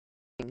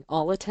Warning,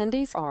 all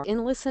attendees are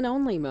in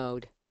listen-only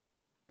mode.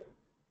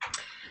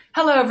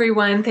 Hello,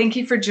 everyone. Thank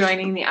you for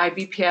joining the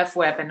IBPF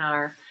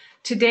webinar.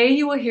 Today,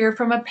 you will hear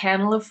from a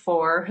panel of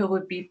 4 who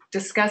will be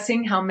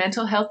discussing how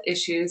mental health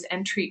issues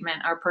and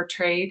treatment are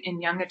portrayed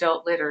in young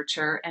adult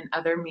literature and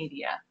other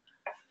media.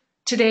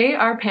 Today,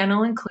 our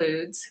panel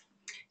includes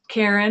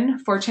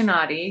Karen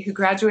Fortunati, who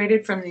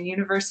graduated from the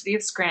University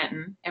of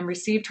Scranton and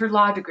received her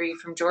law degree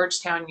from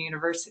Georgetown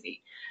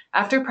University.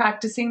 After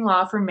practicing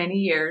law for many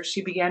years,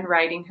 she began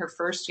writing her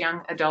first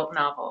young adult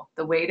novel,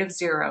 The Weight of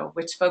Zero,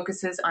 which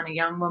focuses on a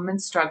young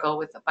woman's struggle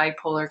with a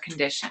bipolar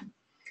condition.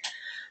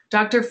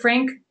 Dr.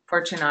 Frank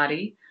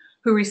Fortunati,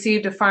 who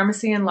received a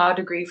pharmacy and law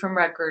degree from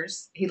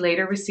Rutgers. He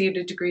later received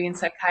a degree in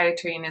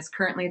psychiatry and is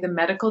currently the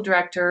medical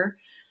director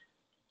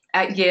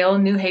at Yale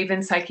New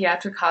Haven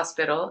Psychiatric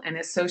Hospital and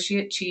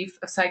Associate Chief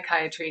of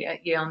Psychiatry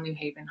at Yale New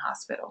Haven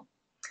Hospital.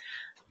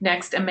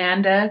 Next,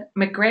 Amanda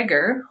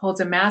MacGregor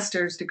holds a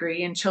master's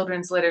degree in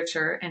children's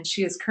literature, and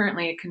she is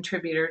currently a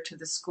contributor to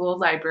the school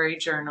library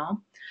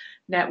journal,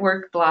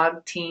 network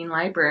blog Teen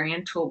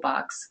Librarian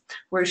Toolbox,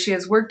 where she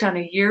has worked on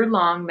a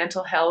year-long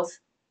mental health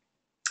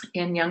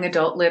in young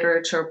adult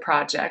literature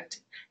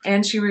project,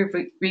 and she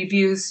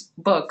reviews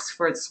books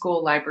for the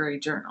school library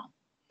journal.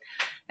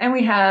 And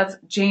we have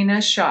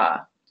Jana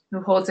Shaw,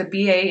 who holds a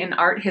BA in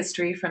art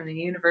history from the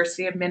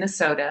University of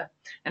Minnesota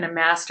and a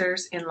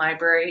master's in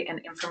library and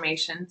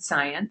information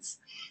science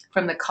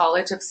from the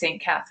College of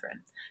St.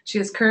 Catherine. She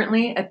is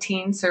currently a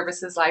teen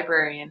services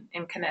librarian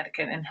in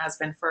Connecticut and has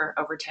been for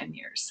over 10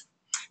 years.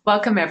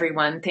 Welcome,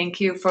 everyone. Thank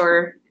you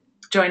for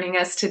joining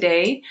us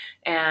today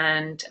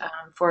and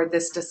for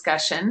this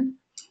discussion.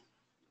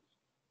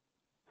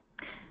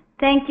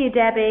 Thank you,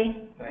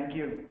 Debbie. Thank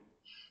you.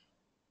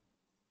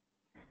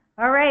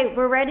 All right,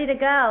 we're ready to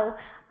go.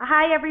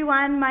 Hi,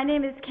 everyone. My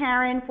name is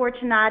Karen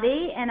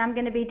Fortunati, and I'm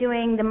going to be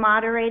doing the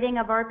moderating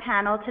of our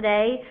panel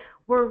today.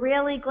 We're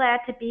really glad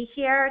to be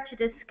here to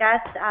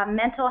discuss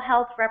mental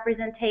health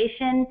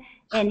representation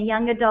in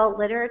young adult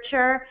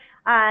literature.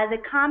 The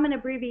common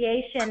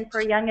abbreviation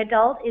for young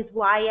adult is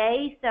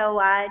YA, so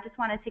I just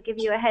wanted to give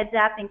you a heads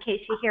up in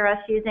case you hear us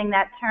using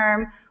that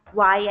term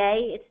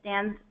YA. It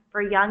stands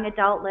for young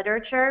adult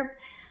literature.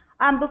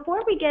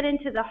 Before we get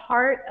into the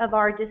heart of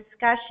our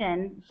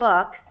discussion,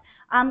 books,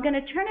 I'm going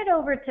to turn it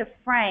over to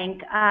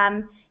Frank.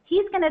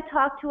 He's going to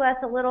talk to us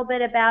a little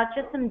bit about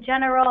just some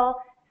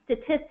general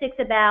statistics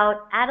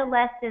about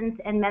adolescence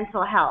and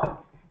mental health.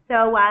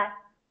 So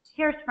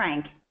here's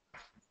Frank.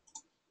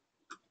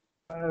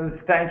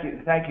 Thank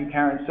you,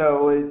 Karen.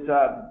 So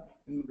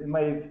it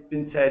might have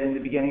been said in the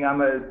beginning, I'm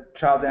a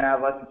child and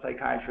adolescent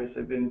psychiatrist.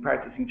 I've been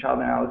practicing child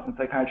and adolescent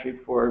psychiatry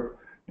for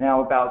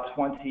now about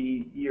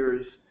 20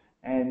 years.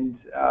 And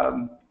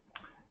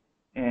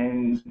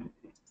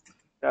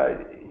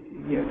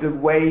you know, the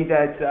way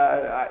that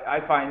I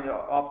find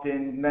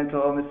often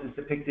mental illness is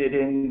depicted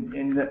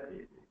in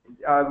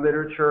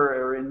literature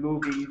or in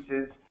movies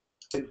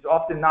is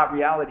often not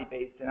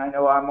reality-based. And I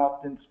know I'm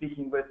often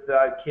speaking with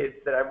kids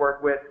that I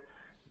work with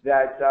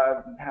that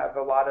have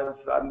a lot of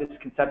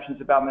misconceptions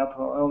about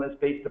mental illness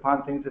based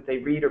upon things that they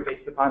read or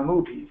based upon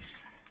movies.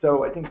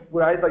 So I think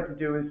what I'd like to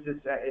do is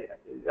just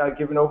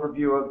give an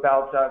overview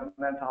about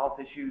mental health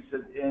issues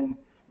in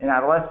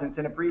adolescence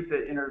and a brief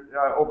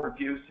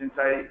overview, since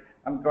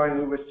I'm going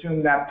to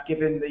assume that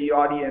given the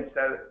audience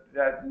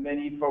that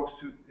many folks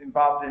who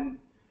involved in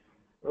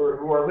or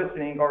who are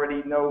listening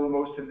already know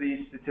most of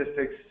these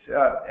statistics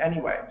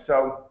anyway.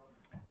 So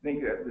I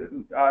think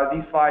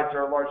these slides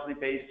are largely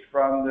based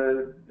from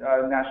the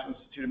National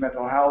Institute of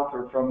Mental Health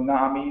or from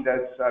NAMI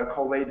that's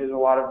collated a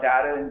lot of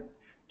data. And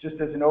just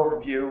as an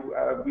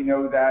overview, we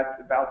know that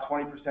about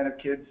 20% of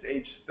kids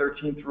aged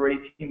 13 through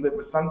 18 live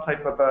with some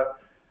type of a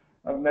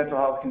mental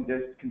health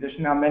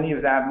condition. Now, many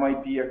of that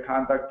might be a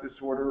conduct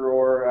disorder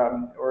or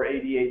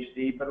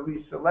ADHD, but at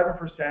least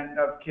 11%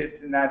 of kids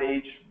in that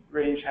age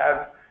range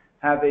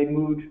have a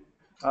mood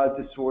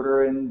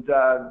disorder, and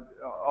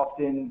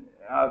often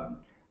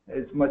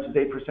as much as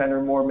 8%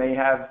 or more may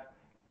have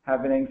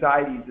an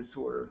anxiety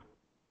disorder.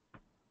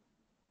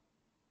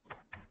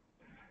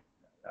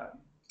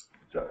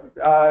 So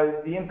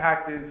the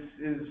impact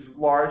is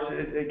large.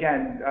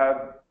 Again,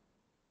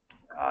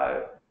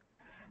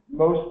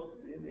 most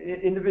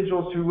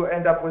individuals who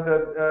end up with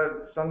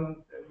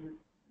some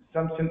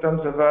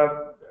symptoms of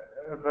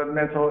a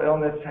mental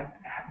illness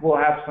will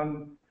have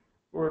some,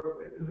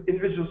 or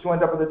individuals who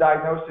end up with a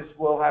diagnosis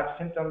will have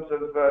symptoms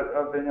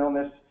of an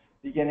illness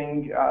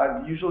beginning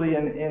usually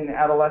in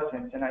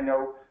adolescence. And I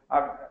know,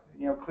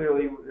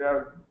 clearly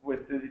with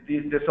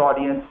this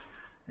audience,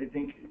 I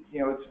think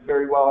it's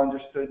very well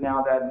understood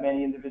now that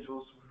many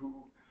individuals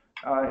who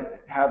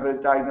have a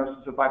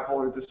diagnosis of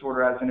bipolar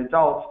disorder as an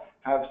adult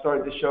have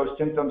started to show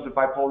symptoms of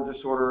bipolar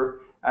disorder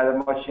at a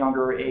much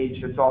younger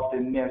age. That's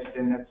often missed,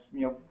 and that's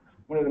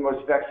one of the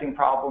most vexing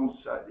problems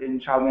in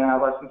child and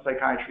adolescent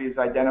psychiatry is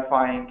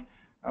identifying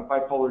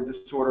bipolar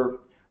disorder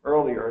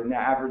earlier. And the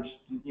average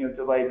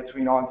delay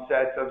between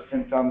onset of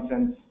symptoms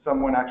and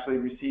someone actually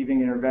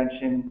receiving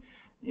intervention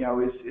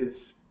is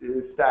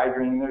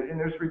staggering. And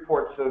there's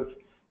reports of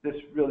this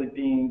really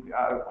being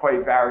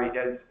quite varied,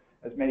 as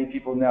many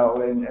people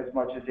know, and as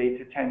much as 8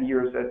 to 10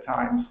 years at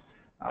times.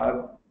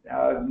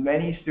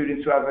 Many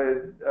students who have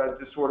a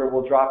disorder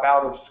will drop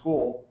out of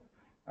school,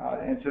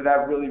 and so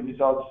that really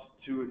results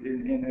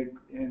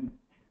in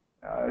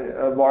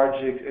a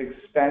large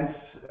expense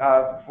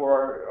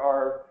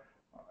for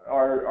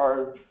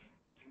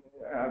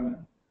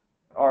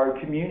our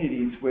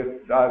communities,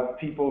 with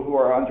people who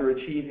are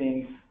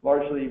underachieving,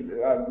 largely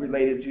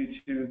related due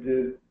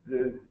to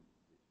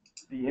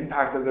the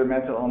impact of their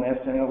mental illness,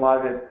 and a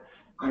lot of it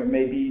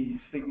may be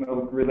stigma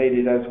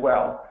related as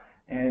well.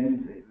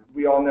 And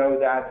we all know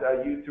that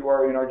youth who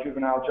are in our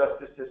juvenile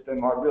justice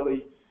system are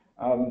really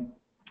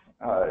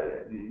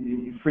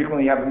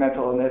frequently have a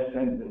mental illness,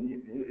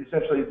 and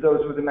essentially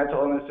those with a mental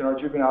illness in our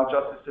juvenile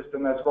justice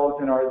system, as well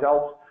as in our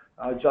adult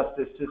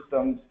justice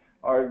systems,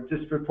 are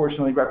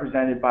disproportionately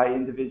represented by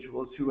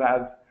individuals who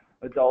have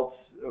adults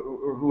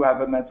or who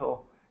have a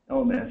mental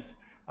illness.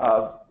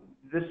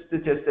 This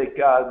statistic,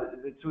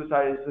 that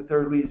suicide is the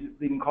third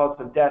leading cause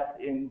of death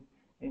in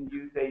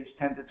youth age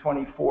 10 to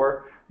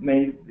 24.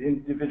 Many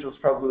individuals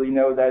probably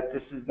know that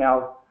this is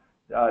now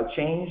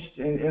changed.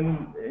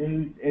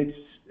 In its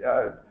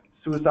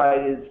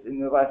suicide is, in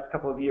the last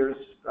couple of years,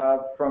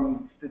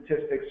 from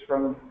statistics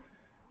from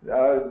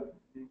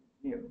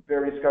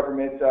various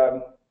government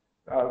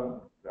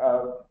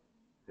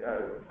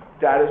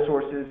data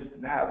sources,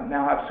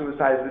 now have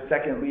suicide as the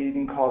second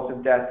leading cause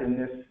of death in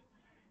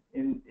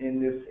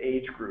this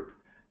age group,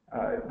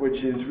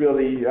 which is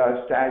really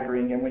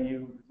staggering. And when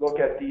you look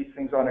at these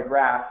things on a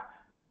graph,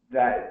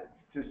 that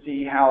to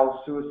see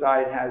how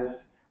suicide has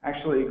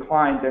actually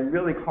climbed, and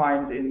really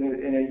climbed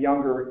in a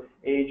younger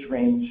age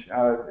range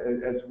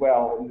as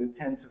well, in the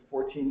 10 to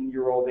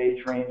 14-year-old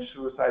age range,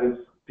 suicide has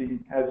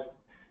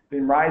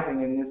been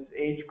rising in this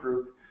age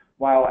group,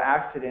 while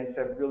accidents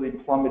have really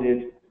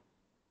plummeted,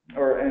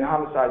 and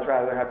homicides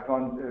rather have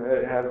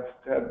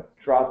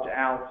dropped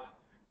out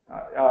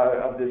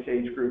of this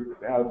age group,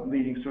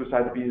 leading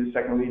suicide to be the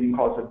second leading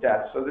cause of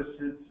death. So this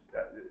is,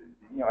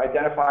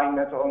 identifying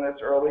mental illness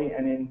early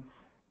and in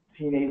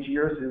teenage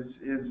years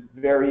is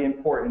very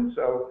important.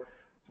 So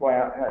that's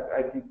why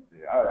I think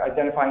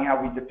identifying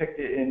how we depict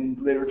it in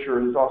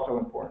literature is also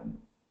important.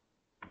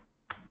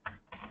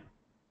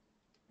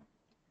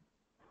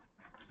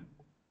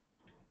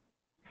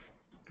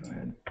 Go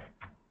ahead.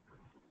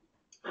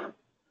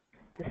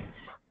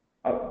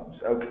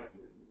 Okay.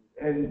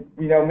 And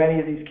many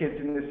of these kids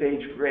in this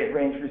age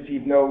range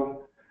receive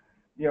no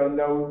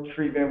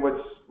treatment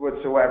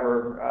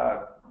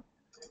whatsoever.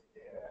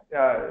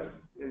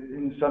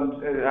 In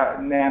some,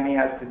 NAMI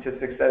has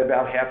statistics that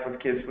about half of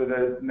kids with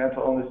a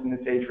mental illness in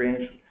this age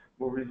range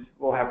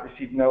will have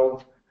received no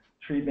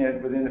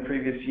treatment within the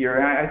previous year.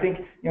 And I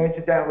think,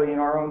 incidentally, in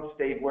our own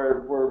state,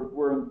 where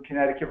we're in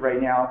Connecticut right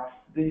now,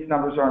 these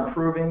numbers are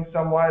improving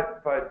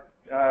somewhat, but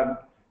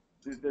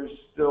there's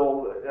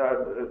still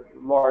a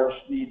large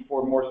need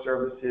for more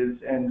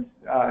services and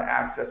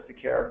access to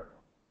care.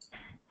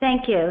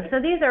 Thank you.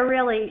 So these are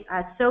really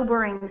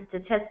sobering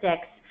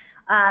statistics,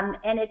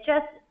 and it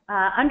just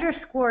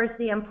underscores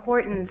the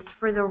importance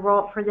for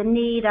the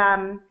need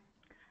of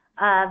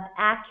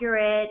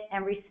accurate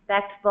and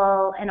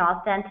respectful and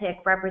authentic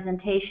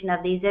representation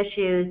of these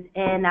issues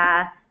in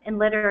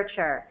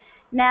literature.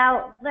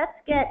 Now, let's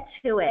get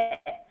to it.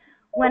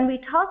 When we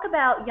talk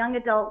about young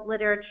adult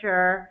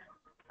literature,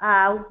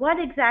 what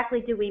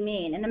exactly do we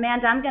mean? And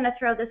Amanda, I'm going to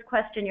throw this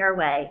question your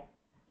way.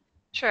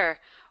 Sure.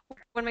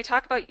 When we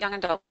talk about young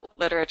adult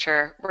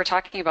literature, we're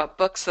talking about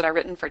books that are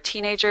written for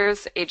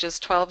teenagers ages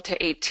 12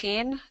 to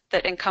 18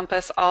 that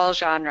encompass all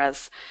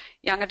genres.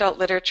 Young adult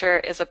literature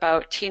is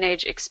about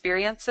teenage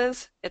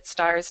experiences. It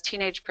stars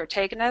teenage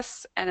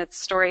protagonists, and it's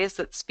stories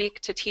that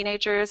speak to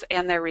teenagers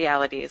and their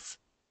realities.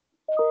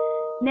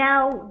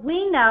 Now,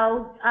 we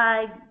know,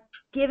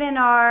 given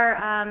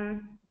our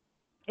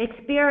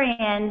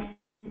experience,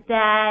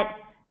 that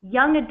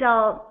young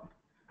adult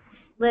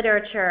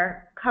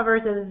literature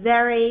covers a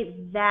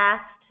very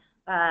vast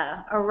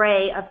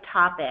array of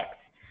topics.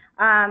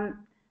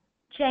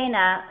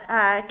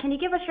 Jana, can you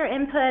give us your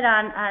input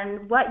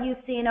on what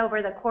you've seen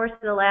over the course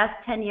of the last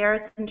 10 years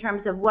in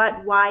terms of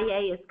what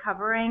YA is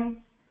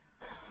covering?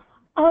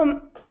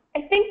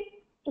 I think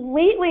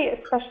lately,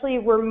 especially,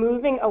 we're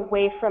moving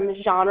away from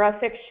genre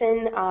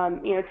fiction.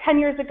 10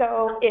 years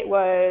ago, it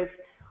was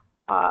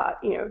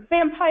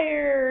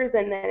vampires,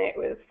 and then it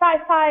was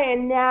sci-fi,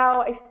 and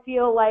now I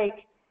feel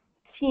like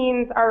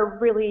teens are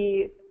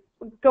really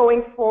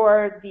going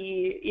for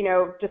the,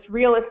 just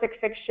realistic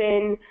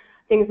fiction,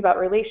 things about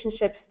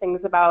relationships, things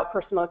about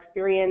personal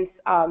experience.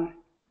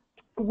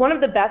 One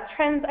of the best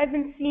trends I've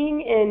been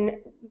seeing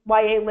in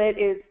YA Lit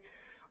is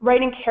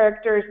writing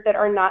characters that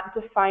are not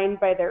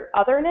defined by their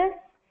otherness.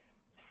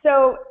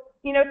 So,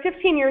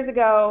 15 years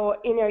ago,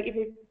 if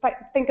you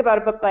think about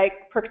a book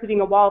like Perks of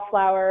Being a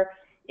Wallflower,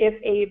 if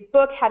a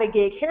book had a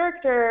gay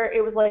character,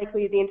 it was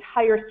likely the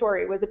entire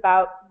story was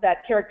about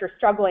that character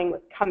struggling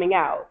with coming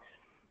out.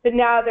 but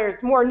now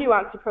there's more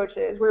nuanced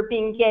approaches where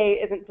being gay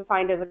isn't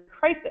defined as a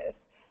crisis.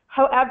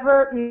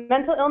 However,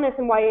 mental illness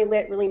in YA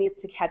Lit really needs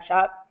to catch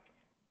up.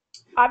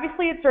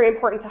 Obviously, it's very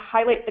important to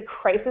highlight the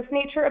crisis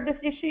nature of this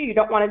issue. You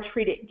don't want to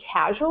treat it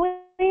casually,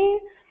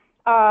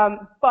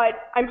 but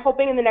I'm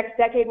hoping in the next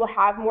decade we'll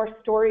have more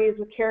stories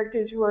with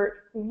characters who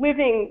are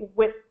living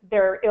with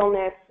their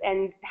illness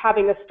and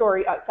having a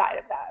story outside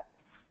of that.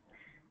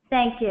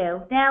 Thank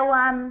you. Now,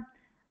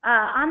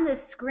 on the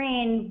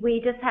screen,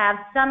 we just have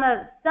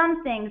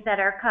some things that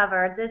are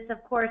covered. This,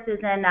 of course,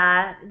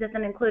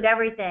 doesn't include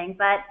everything,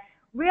 but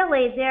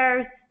really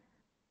there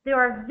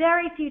are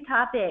very few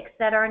topics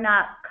that are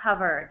not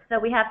covered. So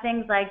we have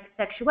things like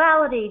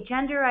sexuality,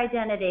 gender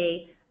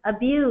identity,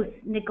 abuse,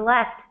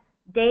 neglect,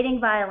 dating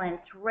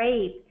violence,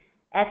 rape,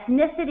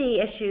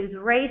 ethnicity issues,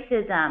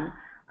 racism,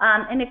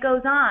 and it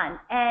goes on.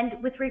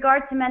 And with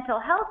regard to mental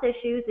health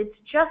issues, it's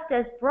just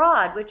as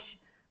broad, which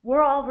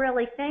we're all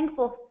really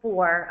thankful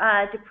for.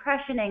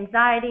 Depression,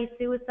 anxiety,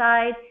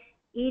 suicide,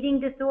 eating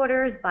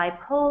disorders,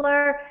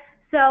 bipolar.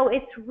 So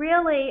it's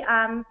really,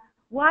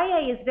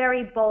 YA is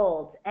very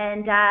bold,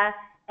 and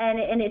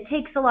it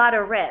takes a lot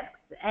of risks.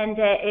 And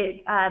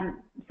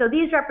so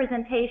these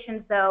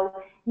representations, though,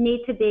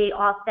 need to be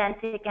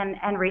authentic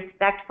and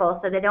respectful,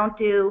 so they don't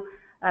do,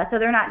 so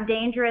they're not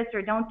dangerous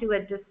or don't do a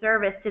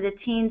disservice to the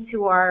teens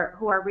who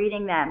are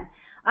reading them.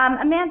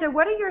 Amanda,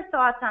 what are your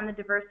thoughts on the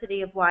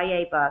diversity of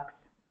YA books?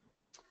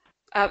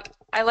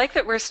 I like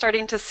that we're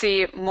starting to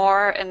see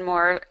more and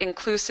more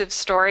inclusive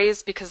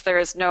stories because there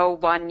is no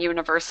one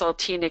universal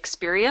teen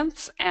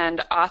experience,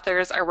 and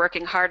authors are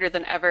working harder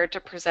than ever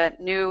to present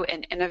new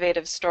and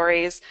innovative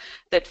stories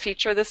that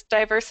feature this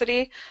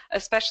diversity,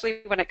 especially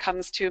when it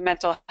comes to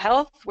mental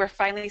health. We're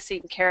finally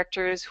seeing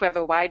characters who have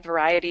a wide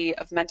variety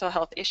of mental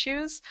health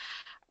issues.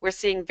 We're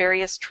seeing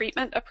various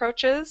treatment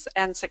approaches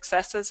and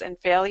successes and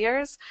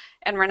failures,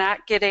 and we're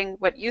not getting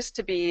what used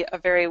to be a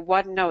very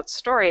one-note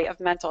story of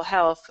mental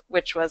health,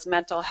 which was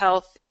mental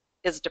health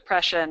is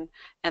depression,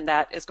 and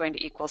that is going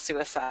to equal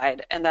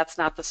suicide, and that's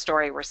not the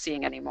story we're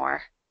seeing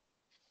anymore.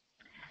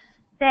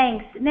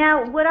 Thanks.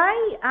 Now, what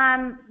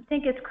I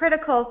think is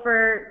critical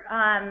for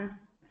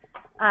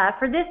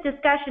this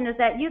discussion is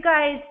that you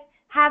guys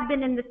have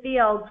been in the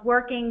fields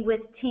working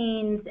with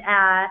teens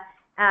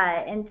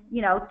and,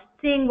 you know,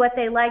 seeing what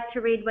they like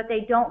to read, what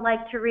they don't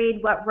like to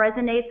read, what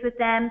resonates with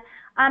them.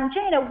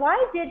 Jana, why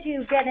did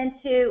you get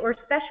into or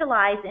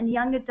specialize in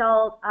young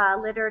adult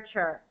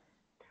literature?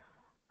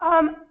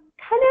 Kind of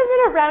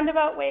in a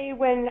roundabout way,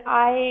 when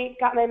I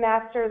got my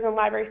master's in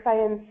library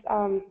science,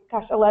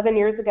 11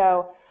 years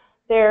ago,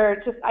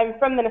 I'm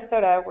from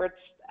Minnesota, which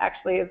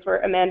actually is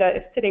where Amanda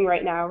is sitting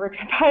right now, but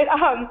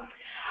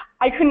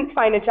I couldn't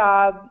find a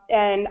job,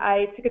 and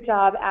I took a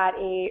job at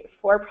a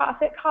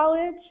for-profit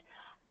college.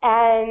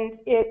 And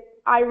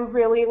I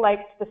really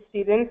liked the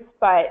students,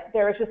 but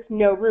there was just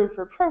no room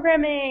for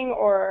programming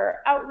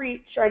or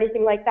outreach or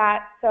anything like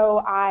that.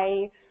 So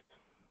I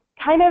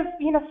kind of,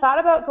 thought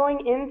about going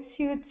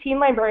into teen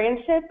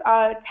librarianship.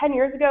 10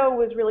 years ago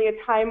was really a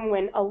time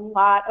when a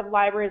lot of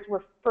libraries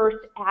were first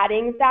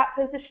adding that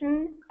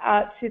position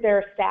to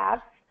their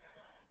staffs.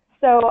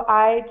 So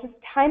I just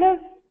kind of,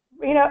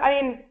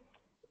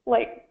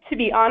 to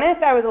be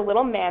honest, I was a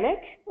little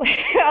manic.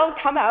 I'll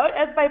come out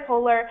as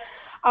bipolar.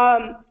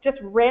 Just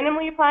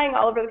randomly applying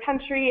all over the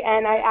country,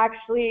 and I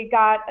actually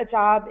got a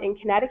job in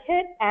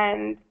Connecticut,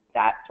 and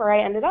that's where I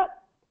ended up.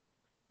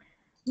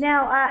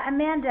 Now,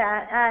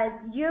 Amanda,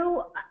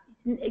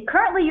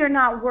 currently you're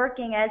not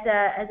working as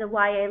a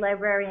YA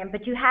librarian,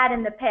 but you had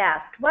in the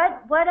past.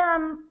 What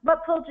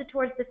pulled you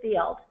towards the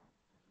field?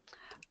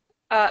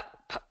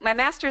 My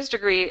master's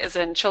degree is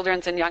in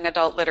children's and young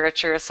adult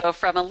literature, so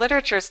from a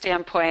literature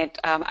standpoint,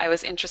 I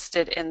was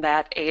interested in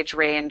that age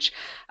range,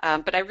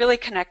 but I really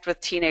connect with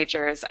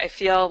teenagers. I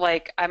feel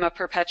like I'm a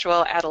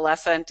perpetual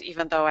adolescent,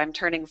 even though I'm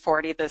turning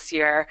 40 this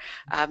year,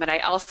 and I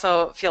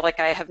also feel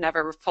like I have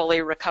never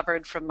fully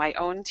recovered from my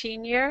own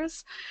teen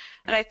years.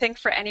 And I think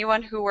for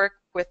anyone who works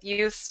with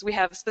youth, we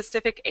have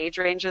specific age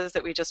ranges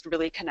that we just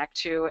really connect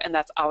to, and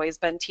that's always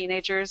been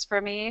teenagers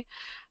for me.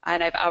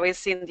 And I've always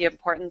seen the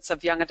importance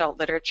of young adult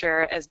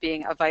literature as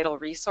being a vital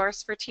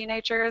resource for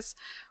teenagers,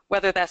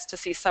 whether that's to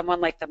see someone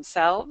like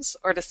themselves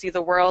or to see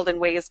the world in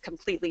ways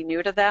completely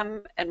new to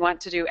them, and want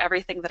to do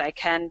everything that I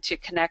can to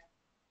connect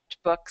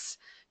books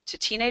to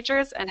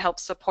teenagers and help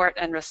support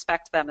and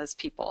respect them as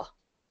people.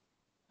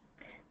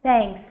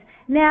 Thanks.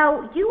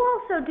 Now, you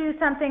also do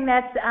something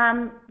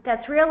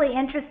that's really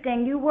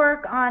interesting. You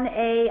work on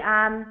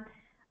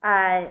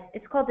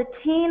it's called the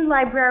Teen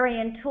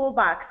Librarian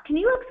Toolbox. Can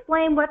you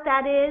explain what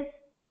that is?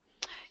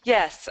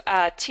 Yes,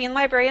 Teen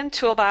Librarian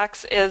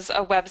Toolbox is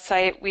a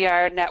website. We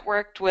are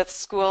networked with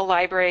School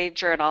Library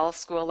Journal.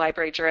 School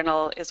Library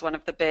Journal is one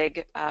of the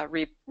big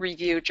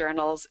review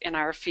journals in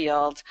our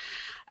field.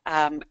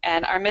 And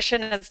our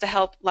mission is to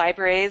help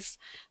libraries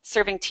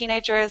serving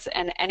teenagers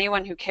and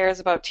anyone who cares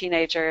about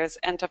teenagers,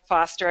 and to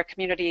foster a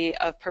community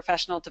of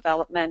professional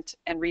development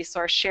and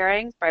resource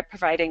sharing by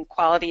providing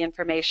quality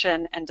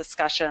information and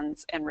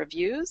discussions and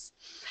reviews.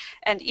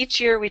 And each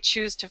year we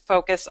choose to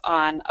focus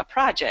on a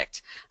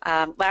project.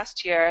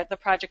 Last year, the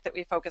project that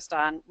we focused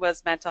on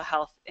was mental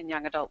health in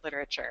young adult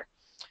literature.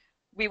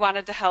 We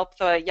wanted to help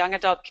the young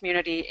adult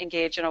community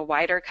engage in a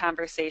wider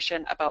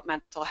conversation about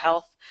mental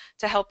health,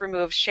 to help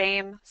remove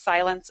shame,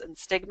 silence, and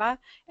stigma,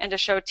 and to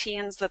show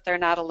teens that they're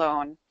not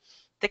alone.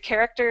 The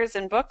characters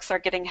in books are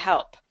getting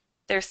help.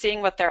 They're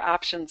seeing what their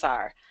options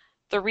are.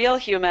 The real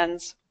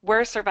humans,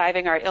 we're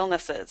surviving our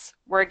illnesses.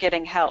 We're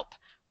getting help.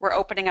 We're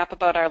opening up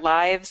about our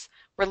lives.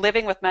 We're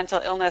living with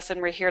mental illness,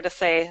 and we're here to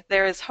say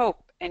there is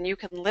hope, and you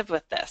can live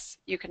with this.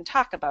 You can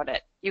talk about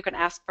it. You can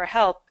ask for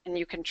help, and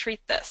you can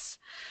treat this.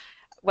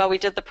 While we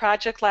did the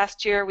project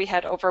last year, we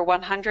had over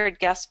 100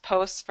 guest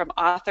posts from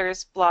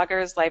authors,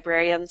 bloggers,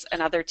 librarians, and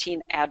other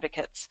teen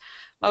advocates.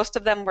 Most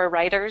of them were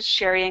writers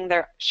sharing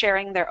their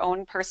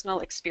own personal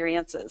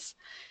experiences.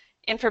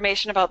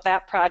 Information about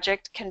that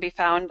project can be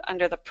found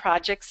under the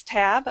Projects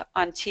tab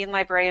on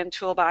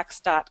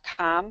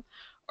teenlibrariantoolbox.com,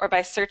 or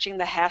by searching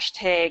the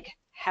hashtag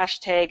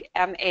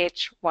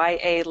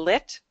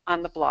MHYALit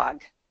on the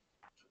blog.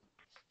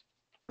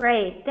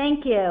 Great,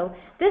 thank you.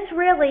 This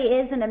really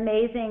is an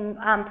amazing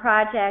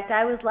project.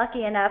 I was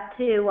lucky enough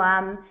to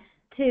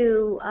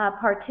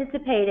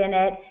participate in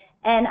it,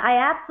 and I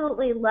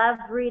absolutely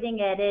loved reading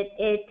it.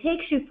 It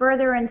takes you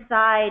further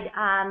inside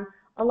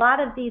a lot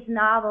of these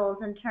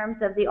novels in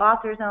terms of the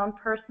author's own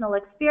personal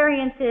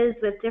experiences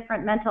with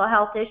different mental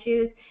health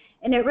issues,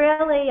 and it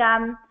really,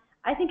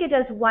 I think it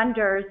does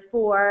wonders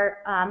for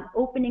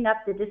opening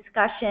up the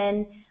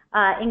discussion,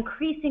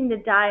 increasing the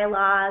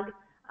dialogue,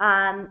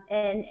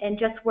 and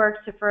just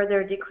works to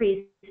further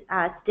decrease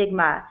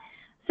stigma.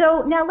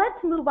 So now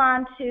let's move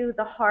on to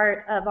the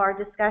heart of our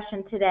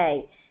discussion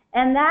today.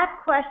 And that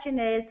question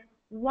is,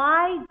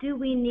 why do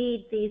we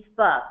need these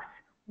books?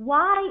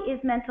 Why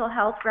is mental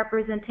health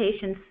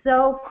representation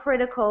so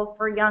critical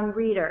for young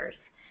readers?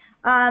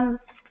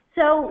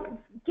 So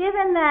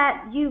given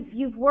that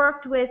you've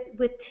worked with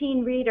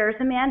teen readers,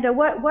 Amanda,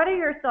 what are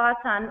your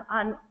thoughts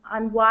on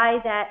why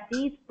that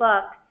these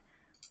books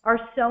are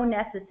so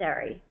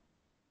necessary?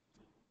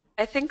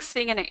 I think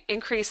seeing an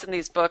increase in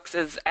these books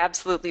is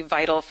absolutely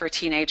vital for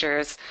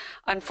teenagers.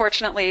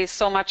 Unfortunately,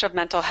 so much of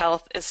mental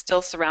health is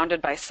still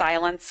surrounded by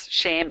silence,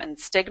 shame, and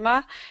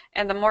stigma.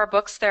 And the more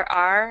books there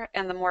are,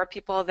 and the more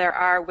people there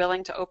are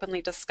willing to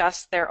openly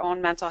discuss their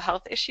own mental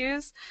health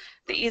issues,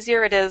 the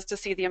easier it is to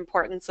see the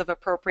importance of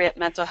appropriate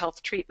mental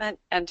health treatment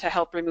and to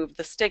help remove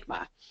the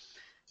stigma.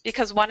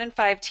 Because 1 in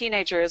 5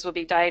 teenagers will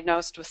be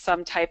diagnosed with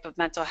some type of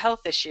mental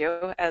health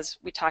issue, as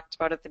we talked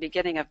about at the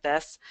beginning of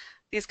this,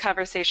 these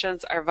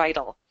conversations are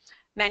vital.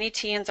 Many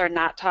teens are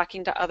not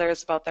talking to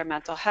others about their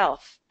mental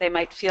health. They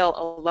might feel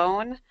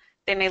alone.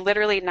 They may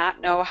literally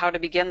not know how to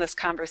begin this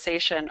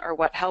conversation or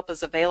what help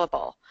is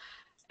available.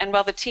 And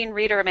while the teen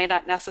reader may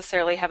not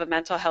necessarily have a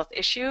mental health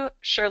issue,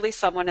 surely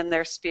someone in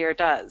their sphere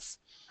does.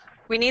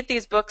 We need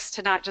these books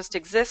to not just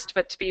exist,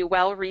 but to be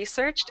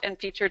well-researched and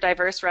feature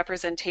diverse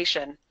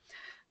representation.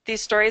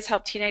 These stories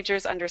help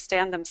teenagers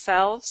understand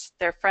themselves,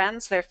 their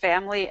friends, their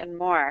family, and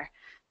more.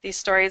 These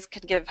stories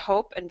can give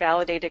hope and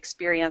validate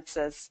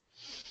experiences.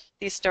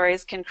 These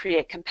stories can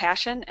create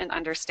compassion and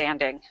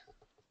understanding.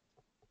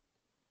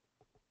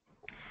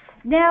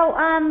 Now,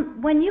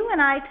 when you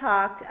and I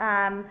talked,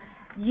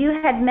 you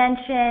had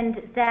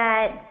mentioned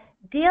that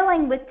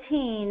dealing with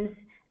teens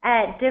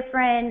at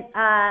different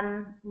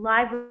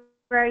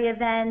library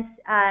events,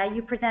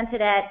 you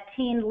presented at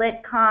Teen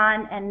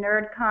LitCon and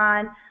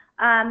NerdCon,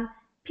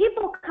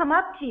 people come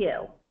up to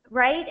you,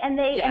 right? And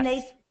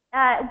they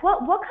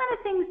what kind of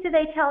things do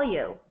they tell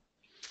you?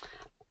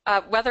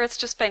 Whether it's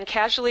just been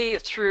casually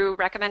through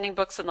recommending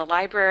books in the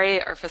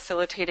library or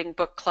facilitating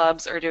book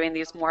clubs or doing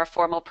these more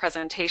formal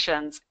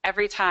presentations,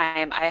 every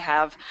time I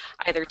have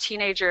either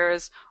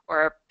teenagers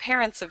or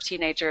parents of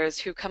teenagers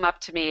who come up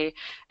to me,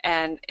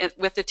 and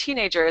with the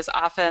teenagers,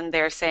 often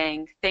they're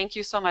saying, "Thank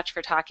you so much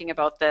for talking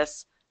about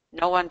this.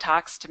 No one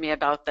talks to me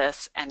about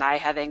this, and I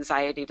have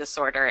anxiety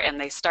disorder,"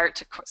 and they start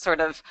to sort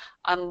of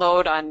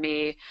unload on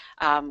me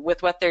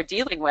with what they're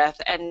dealing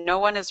with, and no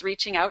one is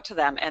reaching out to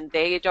them, and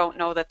they don't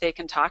know that they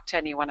can talk to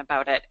anyone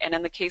about it. And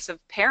in the case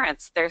of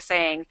parents, they're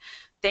saying,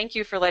 "Thank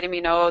you for letting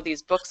me know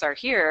these books are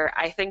here.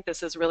 I think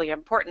this is really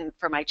important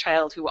for my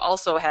child who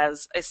also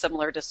has a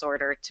similar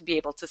disorder to be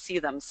able to see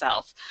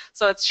themselves."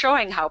 So it's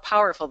showing how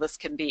powerful this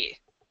can be.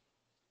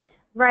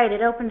 Right,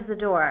 it opens the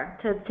door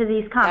to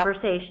these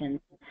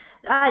conversations. Yep.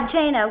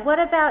 Jana, what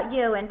about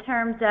you in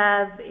terms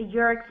of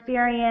your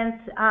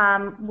experience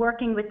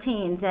working with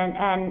teens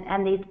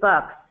and these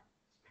books?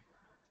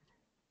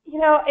 You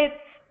know,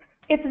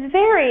 it's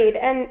varied,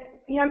 and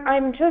you know,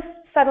 I'm just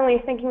suddenly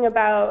thinking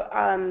about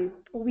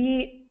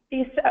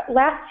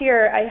last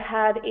year I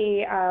had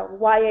a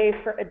YA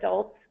for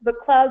adults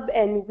book club,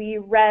 and we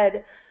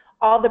read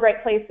All the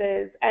Bright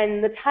Places,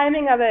 and the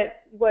timing of it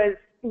was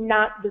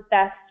not the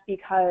best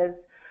because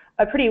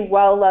a pretty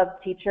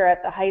well-loved teacher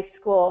at the high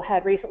school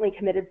had recently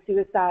committed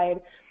suicide,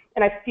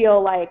 and I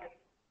feel like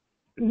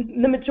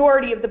the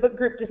majority of the book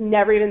group just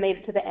never even made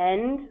it to the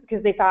end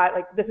because they thought,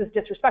 like, this is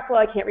disrespectful,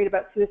 I can't read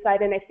about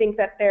suicide. And I think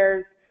that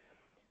there's,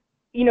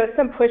 you know,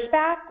 some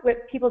pushback with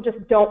people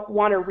just don't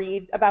want to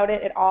read about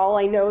it at all.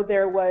 I know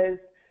there was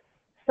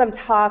some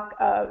talk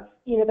of,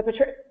 you know, the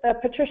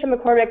Patricia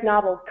McCormick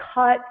novel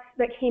Cut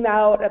that came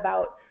out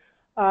about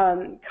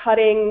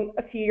cutting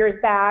a few years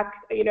back.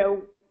 You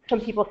know, some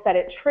people said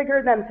it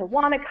triggered them to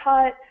want to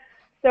cut.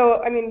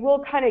 So, I mean,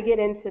 we'll kind of get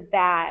into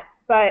that.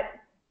 But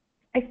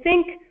I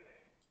think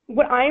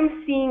what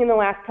I'm seeing in the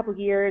last couple of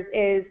years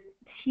is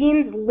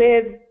teens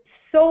live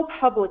so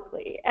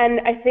publicly, and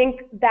I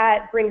think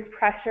that brings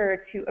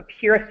pressure to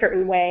appear a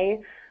certain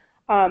way.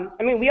 I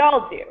mean, we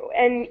all do.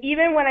 And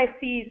even when I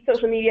see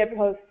social media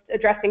posts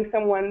addressing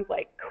someone's,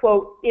 like,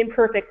 quote,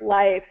 imperfect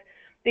life,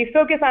 they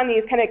focus on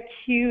these kind of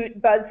cute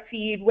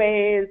BuzzFeed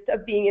ways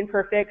of being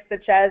imperfect,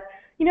 such as,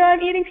 you know,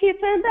 I'm eating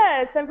pizza in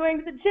bed, so I'm going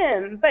to the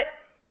gym. But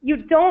you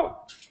don't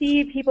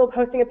see people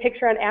posting a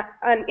picture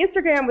on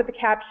Instagram with the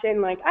caption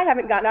like, I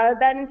haven't gotten out of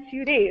bed in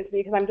 2 days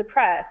because I'm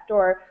depressed,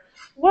 or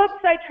whoops,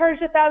 I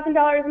charged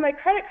 $1,000 on my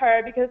credit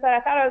card because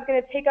I thought I was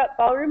going to take up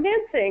ballroom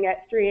dancing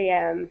at 3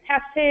 a.m.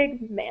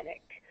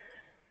 #manic.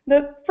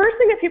 The first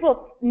thing that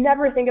people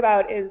never think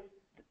about is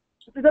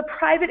the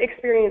private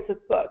experience of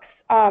books.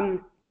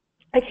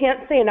 I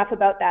can't say enough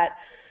about that.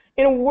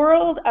 In a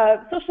world of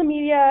social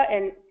media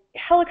and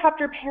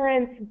helicopter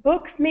parents,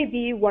 books may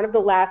be one of the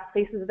last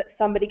places that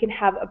somebody can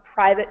have a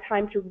private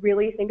time to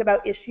really think about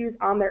issues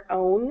on their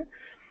own.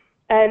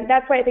 And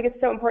that's why I think it's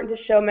so important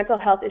to show mental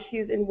health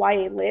issues in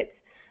YA Lit.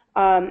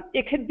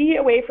 It could be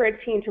a way for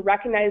a teen to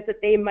recognize that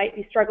they might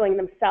be struggling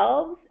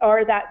themselves,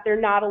 or that they're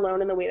not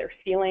alone in the way they're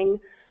feeling.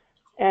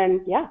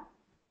 And yeah.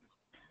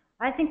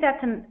 I think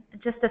that's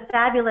just a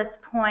fabulous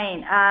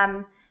point.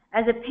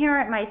 As a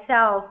parent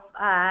myself,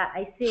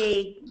 I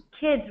see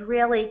kids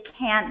really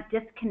can't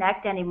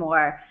disconnect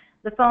anymore.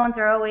 The phones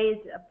are always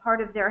a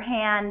part of their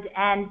hand,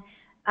 and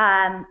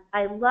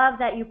I love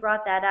that you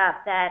brought that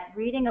up, that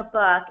reading a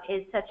book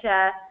is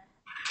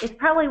it's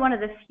probably one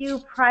of the few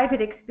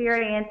private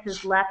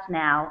experiences left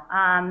now.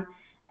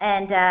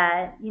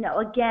 You know,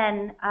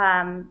 again,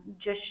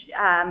 just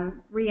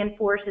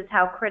reinforces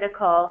how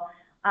critical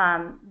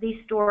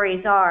these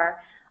stories are.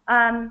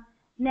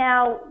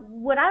 Now,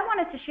 what I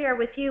wanted to share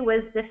with you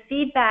was the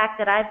feedback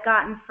that I've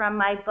gotten from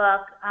my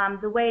book,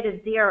 The Way to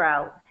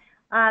Zero.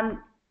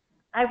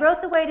 I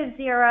wrote The Way to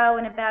Zero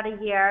in about a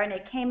year, and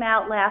it came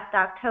out last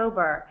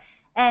October.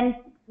 And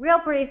real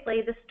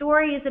briefly, the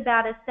story is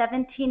about a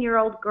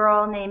 17-year-old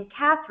girl named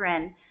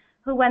Catherine,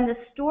 who, when the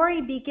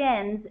story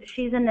begins,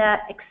 she's in an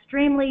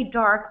extremely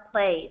dark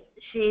place.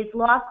 She's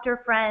lost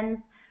her friends,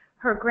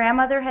 her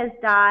grandmother has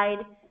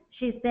died,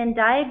 she's been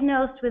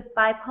diagnosed with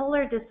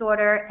bipolar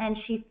disorder, and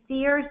she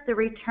fears the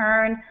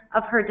return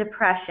of her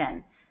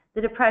depression, the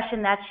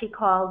depression that she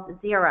calls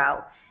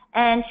zero.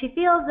 And she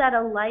feels that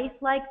a life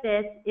like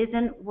this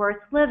isn't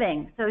worth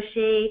living, so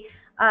she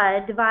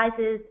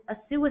devises a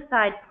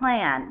suicide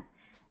plan.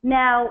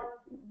 Now,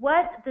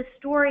 what the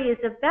story is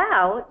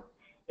about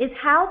is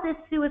how this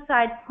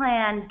suicide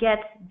plan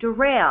gets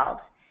derailed,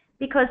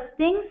 because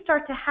things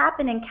start to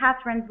happen in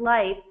Catherine's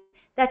life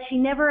that she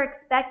never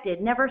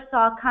expected, never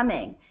saw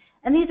coming.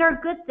 And these are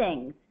good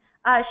things.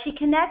 She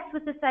connects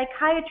with a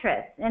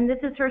psychiatrist, and this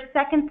is her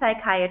second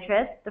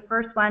psychiatrist. The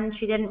first one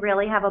she didn't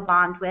really have a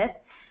bond with.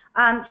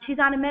 She's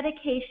on a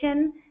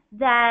medication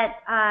that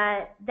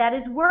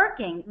is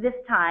working this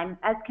time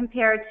as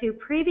compared to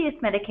previous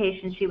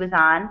medications she was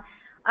on.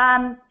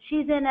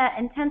 She's in an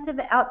intensive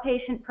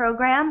outpatient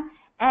program,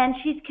 and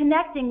she's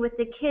connecting with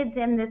the kids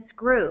in this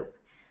group.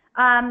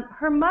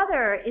 Her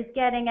mother is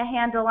getting a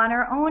handle on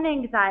her own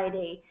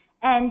anxiety,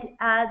 and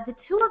the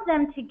two of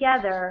them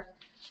together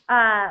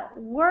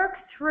work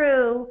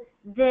through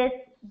this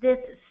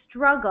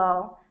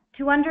struggle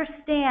to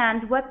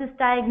understand what this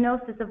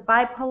diagnosis of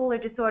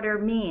bipolar disorder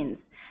means.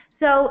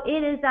 So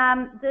it is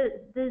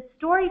the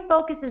story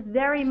focuses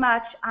very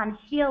much on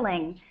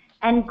healing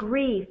and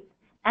grief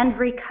and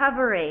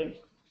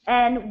recovery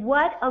and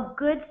what a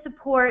good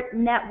support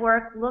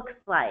network looks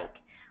like.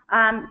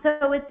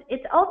 So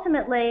it's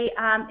ultimately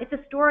it's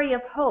a story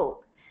of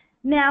hope.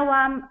 Now,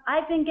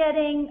 I've been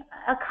getting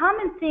a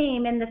common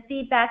theme in the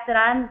feedback that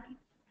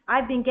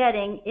I've been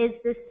getting is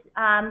this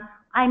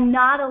I'm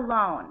not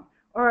alone,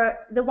 or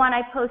the one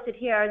I posted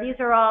here. These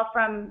are all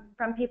from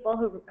people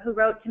who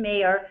wrote to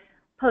me or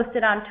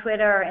posted on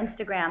Twitter or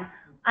Instagram.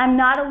 I'm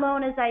not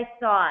alone as I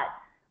thought.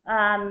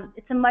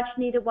 It's a much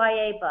needed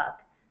YA book.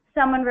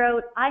 Someone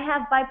wrote, I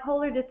have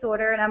bipolar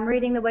disorder and I'm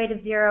reading The Way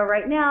to Zero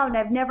right now, and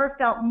I've never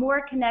felt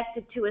more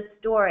connected to a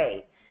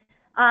story.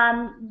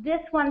 This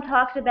one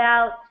talks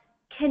about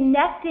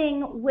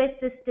connecting with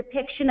this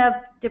depiction of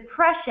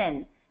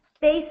depression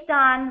based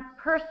on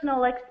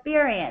personal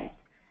experience.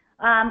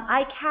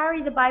 I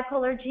carry the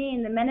bipolar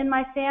gene. The men in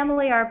my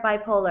family are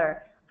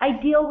bipolar. I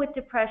deal with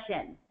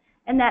depression.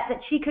 and that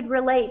she could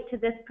relate to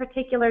this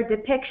particular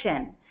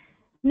depiction.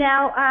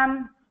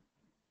 Now,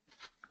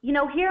 you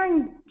know,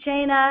 hearing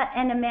Jana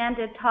and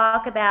Amanda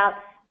talk about,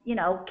 you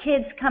know,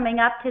 kids coming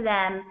up to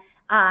them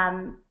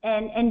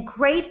and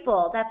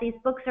grateful that these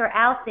books are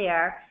out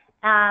there,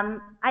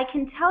 I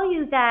can tell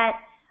you that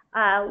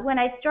when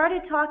I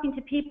started talking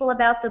to people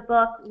about the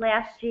book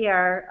last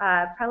year,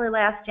 probably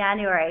last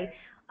January,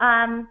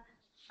 I've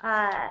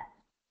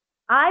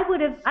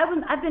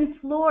been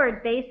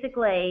floored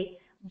basically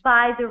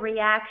by the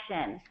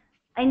reaction.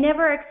 I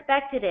never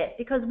expected it,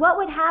 because what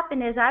would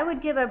happen is I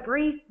would give a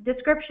brief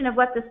description of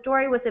what the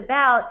story was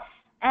about,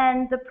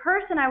 and the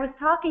person I was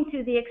talking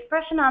to, the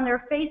expression on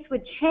their face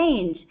would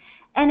change.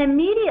 And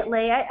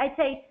immediately, I'd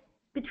say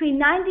between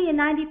 90 and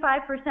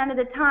 95% of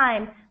the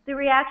time, the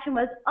reaction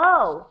was,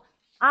 oh,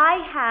 I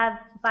have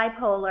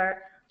bipolar.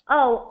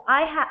 Oh,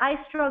 I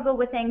struggle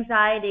with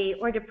anxiety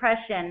or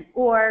depression,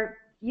 or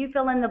you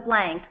fill in the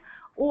blank.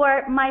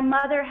 Or my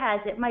mother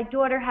has it, my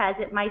daughter has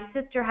it, my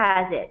sister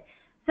has it.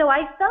 So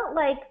I felt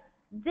like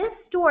this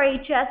story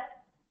just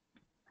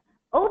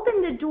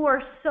opened the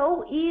door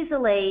so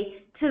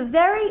easily to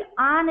very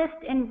honest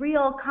and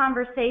real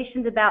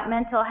conversations about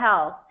mental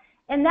health.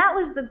 And that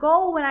was the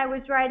goal when I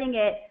was writing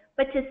it.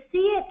 But to see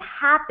it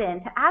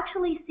happen, to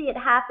actually see it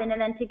happen,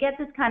 and then to get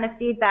this kind of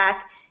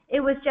feedback,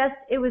 it was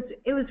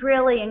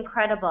really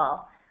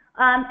incredible.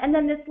 And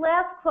then this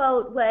last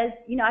quote was,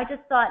 you know, I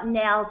just thought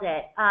nailed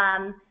it.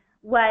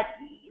 What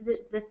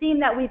the theme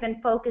that we've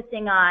been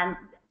focusing on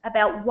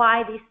about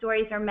why these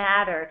stories are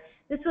mattered.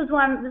 This is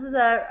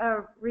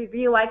a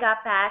review I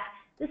got back.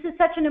 This is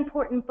such an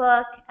important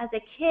book. As a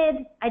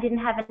kid, I didn't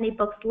have any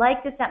books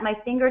like this at my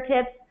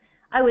fingertips.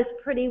 I was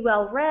pretty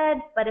well read,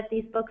 but if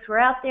these books were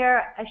out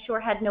there, I sure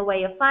had no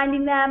way of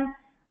finding them.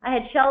 I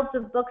had shelves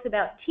of books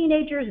about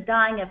teenagers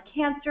dying of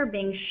cancer,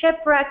 being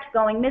shipwrecked,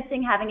 going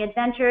missing, having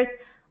adventures.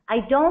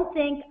 I don't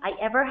think I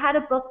ever had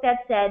a book that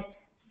said,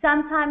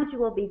 sometimes you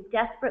will be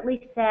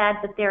desperately sad,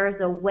 but there is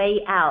a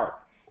way out.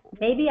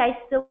 Maybe I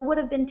still would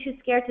have been too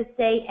scared to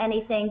say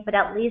anything, but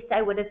at least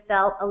I would have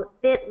felt a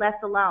bit less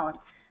alone.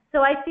 So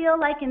I feel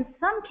like in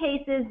some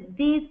cases,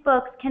 these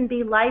books can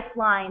be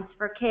lifelines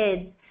for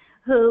kids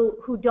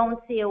who don't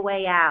see a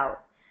way out.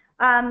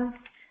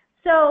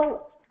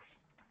 So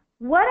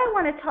what I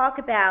want to talk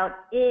about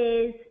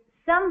is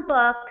some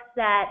books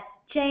that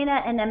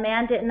Jana and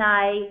Amanda and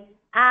I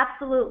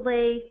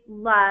absolutely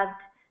loved,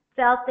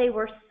 felt they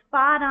were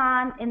spot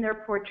on in their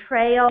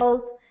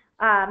portrayals.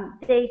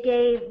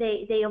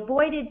 They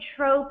avoided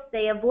tropes,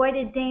 they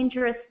avoided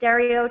dangerous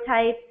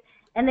stereotypes,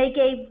 and they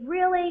gave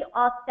really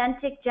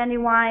authentic,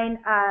 genuine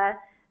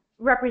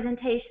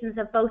representations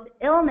of both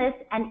illness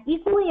and,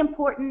 equally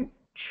important,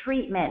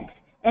 treatment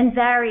and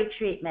varied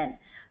treatment.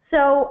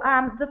 So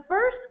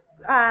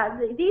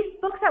these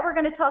books that we're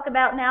going to talk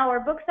about now are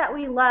books that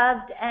we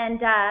loved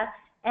and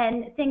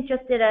think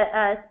just did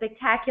a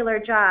spectacular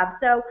job.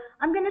 So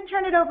I'm going to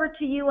turn it over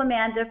to you,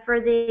 Amanda, for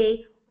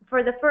the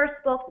first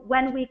book,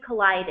 When We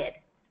Collided.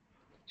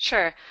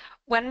 Sure.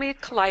 When We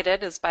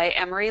Collided is by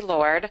Emery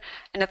Lord,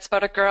 and it's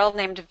about a girl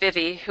named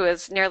Vivi who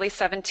is nearly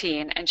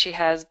 17 and she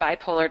has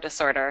bipolar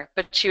disorder,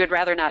 but she would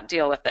rather not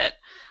deal with it.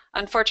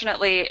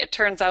 Unfortunately, it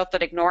turns out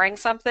that ignoring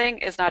something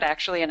is not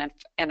actually an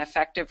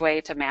effective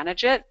way to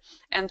manage it,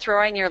 and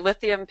throwing your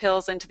lithium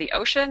pills into the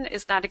ocean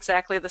is not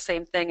exactly the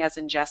same thing as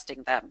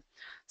ingesting them.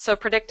 So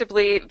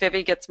predictably,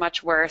 Vivi gets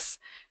much worse.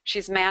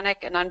 She's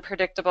manic and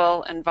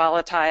unpredictable and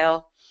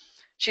volatile.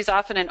 She's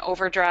often in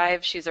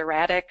overdrive, she's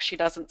erratic, she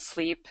doesn't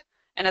sleep,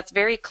 and it's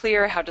very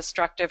clear how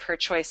destructive her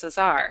choices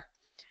are.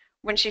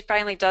 When she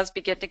finally does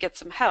begin to get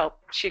some help,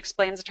 she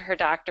explains to her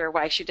doctor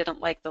why she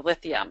didn't like the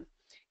lithium.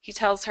 He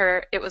tells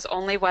her it was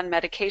only one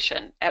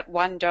medication at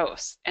one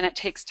dose, and it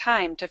takes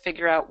time to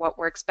figure out what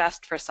works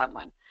best for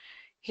someone.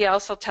 He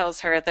also tells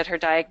her that her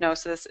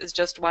diagnosis is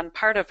just one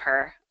part of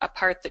her, a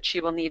part that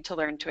she will need to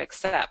learn to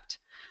accept.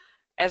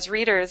 As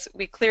readers,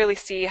 we clearly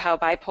see how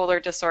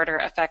bipolar disorder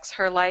affects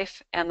her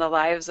life and the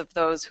lives of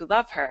those who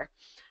love her,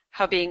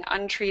 how being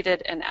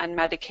untreated and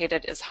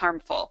unmedicated is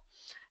harmful.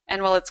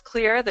 And while it's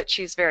clear that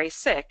she's very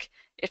sick,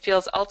 it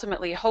feels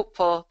ultimately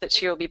hopeful that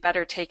she will be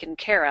better taken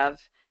care of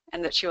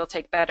and that she will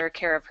take better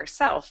care of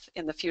herself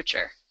in the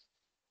future.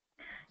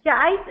 Yeah,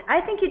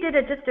 I think you did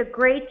just a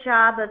great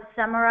job of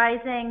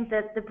summarizing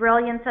the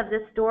brilliance of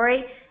this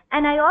story.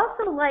 And I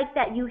also like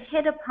that you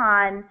hit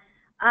upon,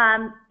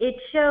 it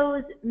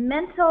shows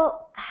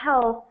mental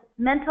health,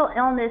 mental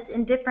illness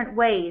in different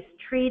ways,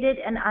 treated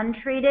and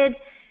untreated.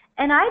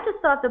 And I just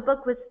thought the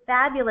book was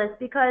fabulous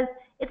because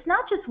it's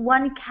not just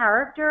one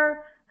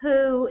character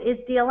who is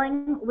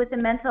dealing with a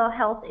mental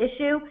health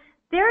issue.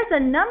 There's a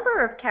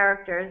number of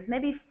characters,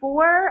 maybe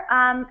four,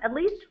 at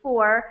least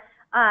four,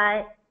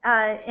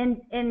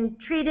 in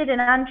treated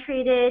and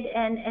untreated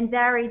and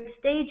varied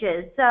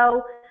stages.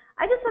 So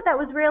I just thought that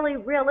was really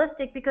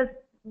realistic because,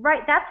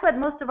 right, that's what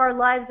most of our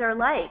lives are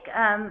like.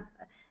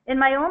 In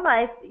my own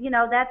life, you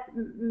know, that's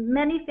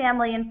many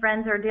family and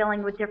friends are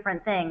dealing with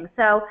different things.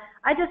 So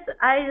I just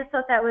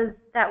thought that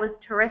was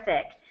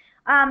terrific.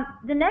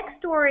 The next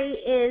story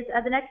is,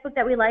 the next book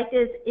that we liked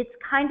is It's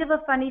Kind of a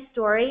Funny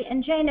Story.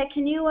 And Jana,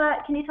 can you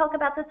talk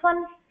about this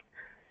one?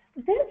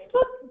 This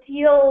book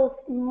deals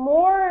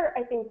more,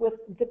 I think, with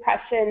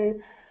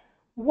depression.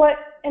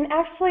 And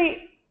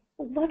actually,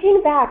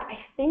 looking back, I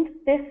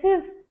think this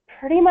is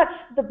pretty much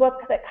the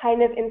book that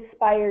kind of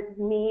inspired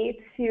me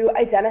to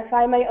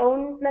identify my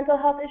own mental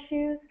health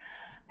issues.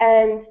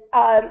 And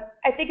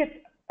I think it's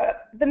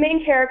the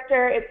main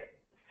character. It's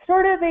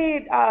sort of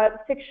a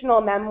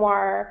fictional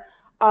memoir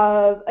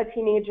of a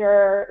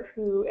teenager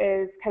who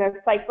is kind of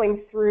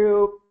cycling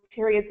through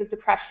periods of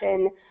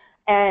depression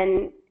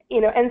and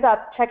ends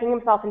up checking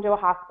himself into a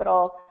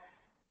hospital,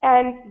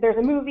 and there's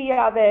a movie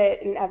of it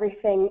and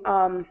everything.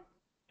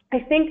 I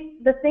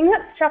think the thing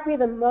that struck me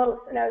the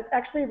most, and I was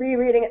actually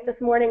rereading it this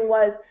morning,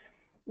 was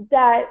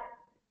that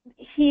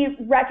he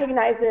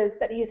recognizes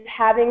that he's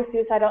having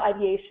suicidal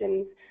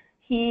ideations.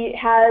 He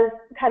has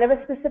kind of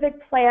a specific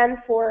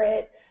plan for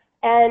it,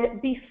 and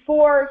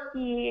before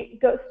he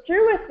goes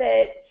through with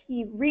it,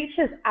 he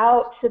reaches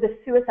out to the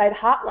suicide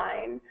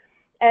hotline.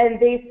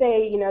 And they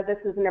say, this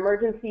is an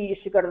emergency, you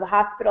should go to the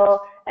hospital.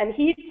 And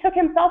he took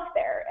himself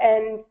there.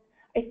 And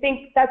I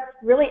think that's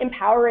really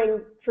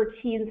empowering for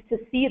teens to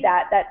see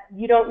that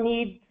you don't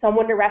need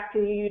someone to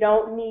rescue you. You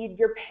don't need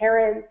your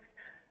parents.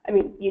 I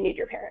mean, you need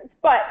your parents.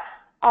 But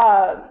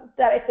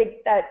that I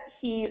think that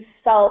he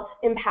felt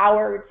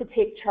empowered to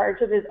take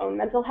charge of his own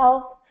mental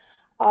health.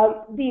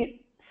 The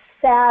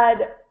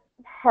sad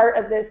part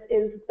of this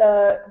is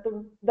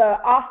the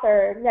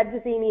author, Ned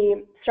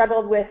Vizzini,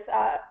 struggled with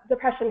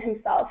depression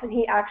himself, and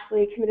he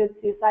actually committed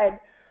suicide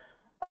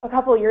a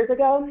couple of years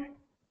ago.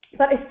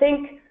 But I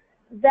think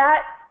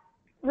that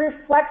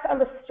reflects on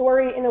the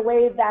story in a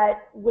way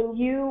that when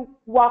you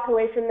walk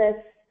away from this,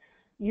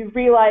 you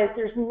realize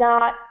there's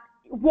not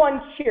one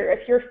cure.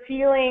 If you're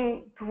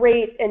feeling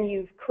great and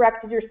you've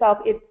corrected yourself,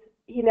 it's,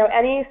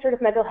 any sort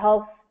of mental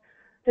health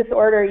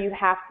disorder, you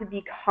have to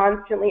be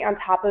constantly on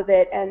top of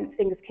it, and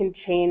things can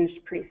change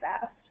pretty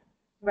fast.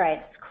 Right,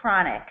 it's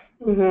chronic.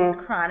 Mm-hmm.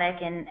 It's chronic,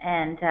 and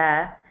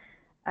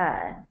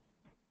as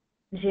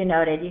you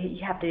noted,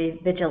 you have to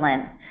be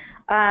vigilant.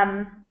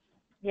 That's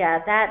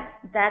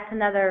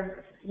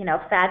another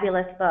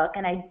fabulous book,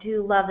 and I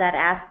do love that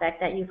aspect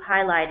that you've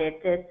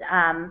highlighted, this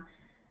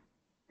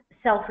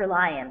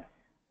self-reliance,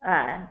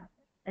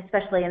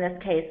 especially in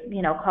this case,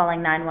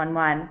 calling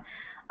 911.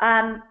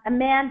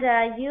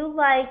 Amanda, you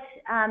liked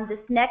this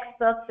next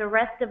book, The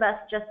Rest of Us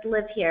Just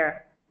Live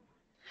Here.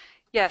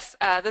 Yes,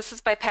 this is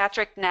by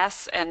Patrick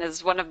Ness and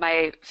is one of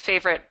my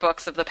favorite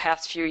books of the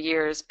past few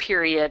years,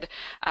 period.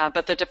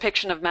 But the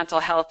depiction of mental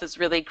health is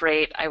really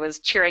great. I was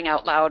cheering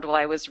out loud while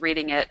I was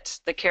reading it.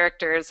 The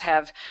characters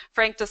have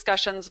frank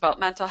discussions about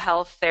mental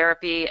health,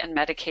 therapy, and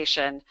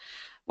medication.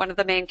 One of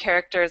the main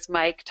characters,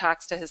 Mike,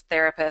 talks to his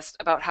therapist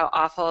about how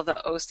awful the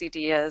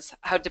OCD is,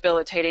 how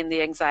debilitating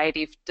the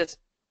anxiety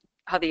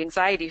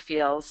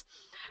feels,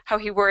 how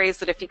he worries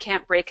that if he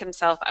can't break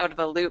himself out of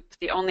a loop,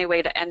 the only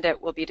way to end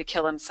it will be to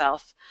kill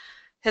himself.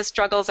 His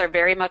struggles are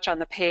very much on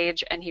the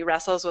page, and he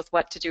wrestles with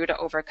what to do to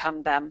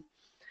overcome them.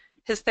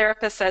 His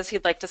therapist says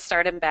he'd like to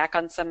start him back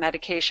on some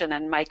medication,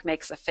 and Mike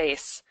makes a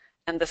face.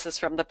 And this is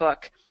from the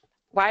book.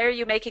 Why are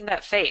you making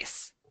that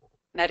face?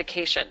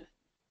 Medication.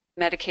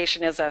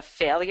 Medication is a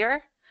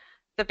failure?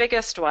 The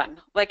biggest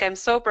one. Like, I'm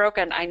so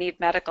broken, I need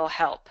medical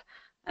help.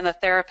 And the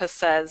therapist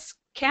says,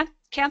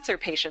 cancer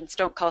patients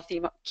don't call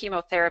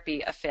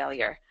chemotherapy a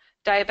failure.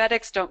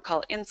 Diabetics don't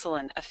call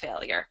insulin a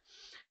failure.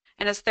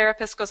 And his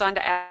therapist goes on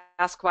to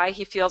ask why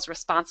he feels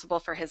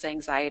responsible for his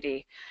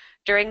anxiety.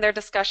 During their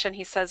discussion,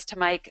 he says to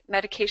Mike,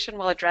 medication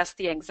will address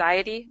the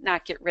anxiety,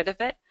 not get rid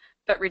of it,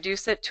 but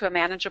reduce it to a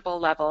manageable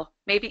level,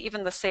 maybe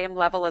even the same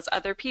level as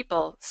other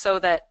people, so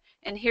that,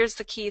 and here's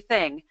the key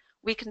thing,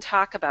 we can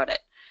talk about it.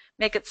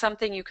 Make it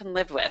something you can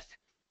live with.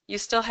 You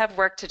still have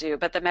work to do,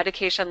 but the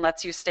medication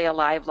lets you stay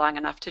alive long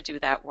enough to do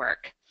that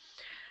work.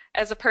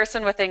 As a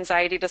person with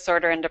anxiety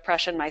disorder and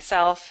depression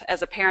myself,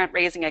 as a parent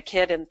raising a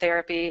kid in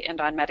therapy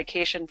and on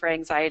medication for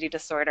anxiety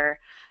disorder,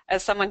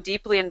 as someone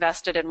deeply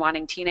invested in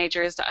wanting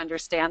teenagers to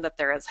understand that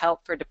there is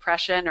help for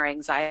depression or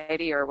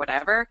anxiety or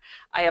whatever,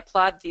 I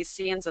applaud these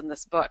scenes in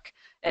this book.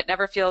 It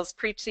never feels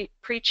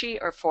preachy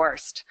or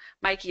forced.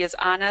 Mikey is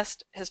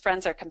honest, his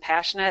friends are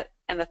compassionate,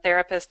 and the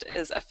therapist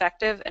is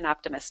effective and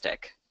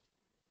optimistic.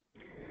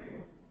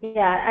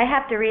 Yeah, I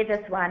have to read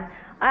this one.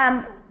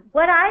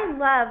 What I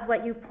love,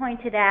 what you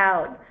pointed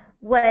out,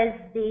 was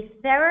the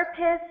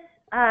therapist's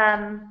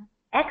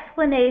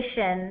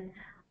explanation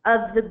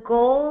of the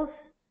goals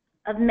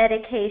of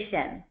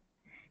medication.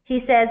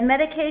 He says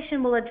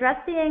medication will address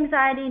the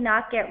anxiety,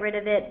 not get rid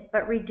of it,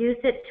 but reduce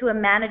it to a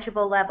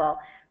manageable level.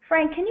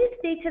 Frank, can you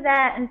speak to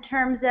that in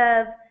terms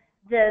of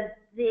the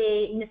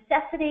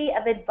necessity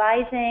of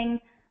advising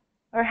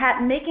or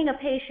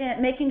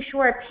making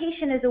sure a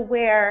patient is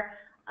aware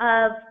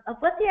of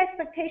what the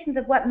expectations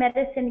of what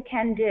medicine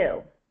can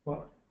do?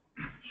 Well,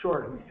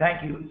 sure.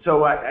 Thank you.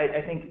 So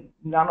I think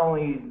not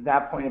only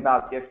that point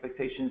about the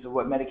expectations of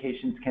what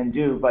medications can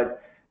do,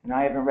 but and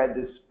I haven't read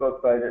this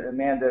book, but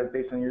Amanda,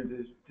 based on your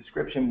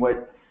description,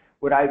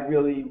 what I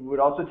really would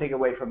also take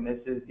away from this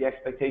is the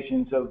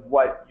expectations of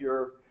what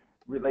your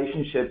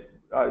relationship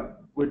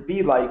would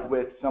be like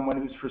with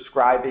someone who's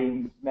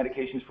prescribing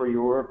medications for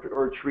you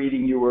or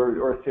treating you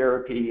or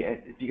therapy.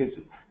 Because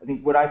I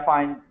think what I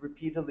find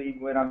repeatedly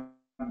when I'm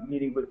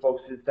meeting with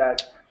folks is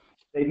that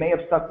they may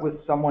have stuck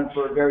with someone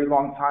for a very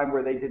long time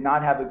where they did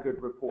not have a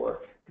good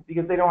rapport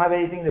because they don't have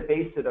anything to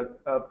base it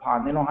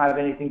upon. They don't have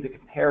anything to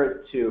compare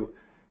it to.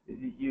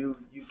 You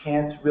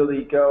can't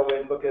really go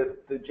and look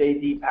at the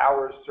J.D.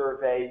 Power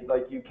survey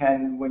like you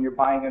can when you're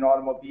buying an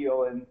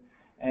automobile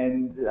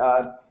and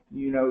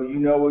you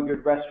know a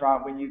good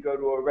restaurant when you go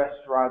to a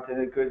restaurant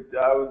and a good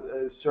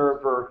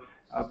server.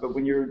 But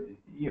when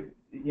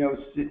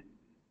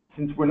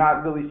since we're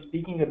not really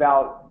speaking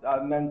about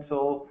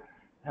mental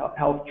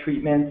health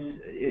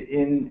treatments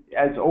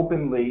as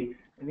openly,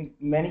 I think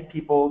many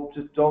people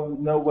just don't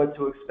know what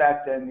to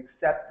expect and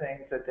accept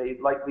things that they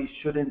likely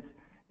shouldn't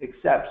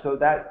accept. So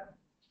that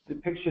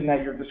depiction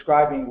that you're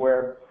describing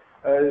where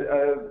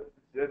a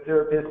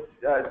therapist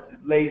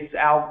lays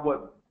out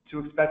what to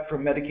expect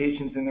from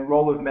medications and the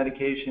role of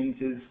medications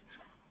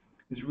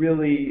is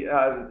really,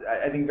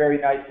 I think, very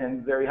nice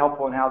and very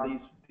helpful in how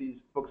these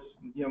books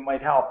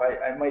might help.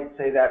 I might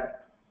say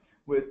that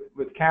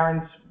with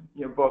Karen's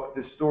book,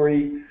 the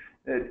story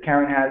that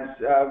Karen has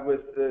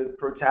with the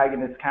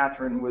protagonist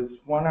Catherine was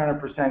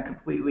 100%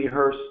 completely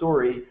her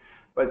story,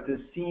 but the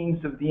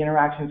scenes of the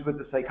interactions with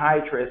the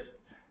psychiatrist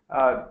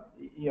are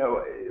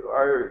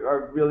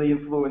really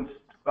influenced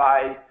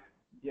by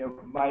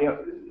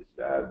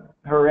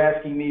her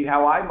asking me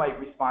how I might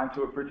respond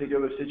to a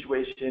particular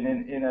situation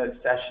in a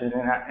session,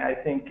 and I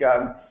think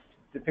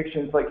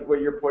depictions like what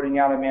you're putting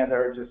out, Amanda,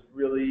 are just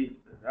really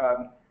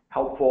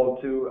helpful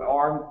to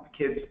arm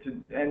kids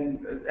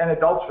and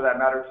adults for that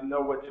matter to know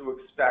what to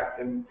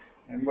expect and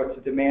what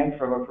to demand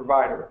from a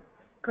provider.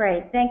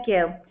 Great, thank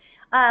you.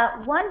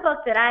 One book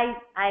that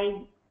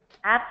I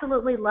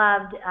absolutely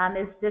loved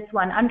is this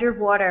one,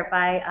 Underwater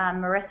by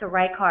Marissa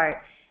Reichart.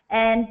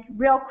 And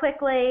real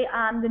quickly,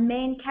 the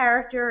main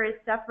character is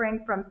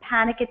suffering from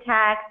panic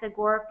attacks,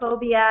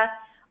 agoraphobia,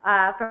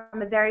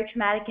 from a very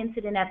traumatic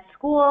incident at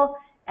school,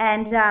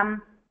 and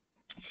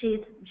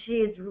she's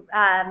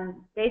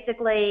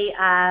basically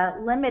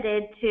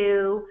limited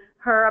to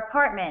her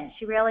apartment.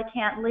 She really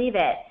can't leave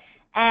it.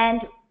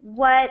 And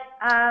what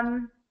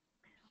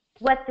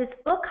this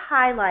book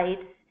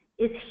highlights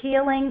is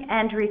healing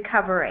and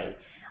recovery.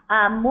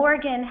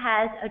 Morgan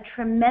has a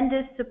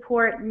tremendous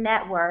support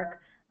network,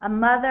 a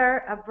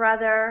mother, a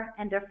brother,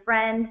 and a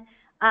friend,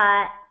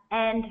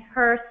 and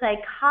her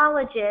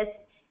psychologist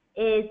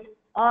is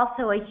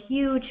also a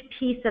huge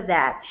piece of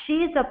that.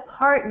 She's a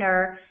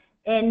partner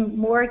in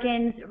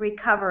Morgan's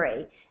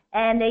recovery,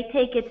 and they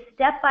take it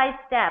step by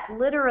step,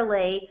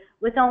 literally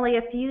with only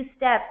a few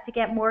steps to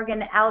get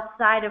Morgan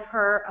outside of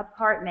her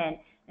apartment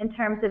in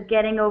terms of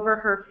getting over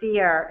her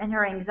fear and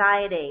her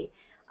anxiety.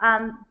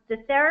 The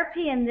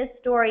therapy in this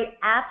story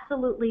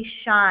absolutely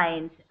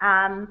shines.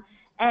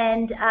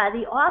 And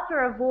the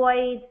author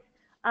avoids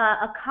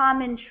a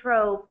common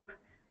trope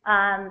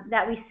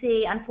that we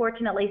see,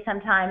 unfortunately,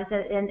 sometimes,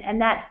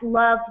 and that's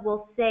love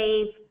will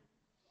save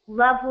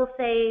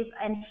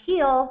and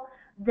heal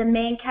the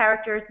main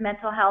character's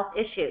mental health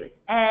issues.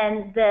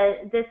 And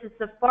this is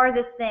the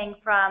farthest thing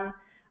from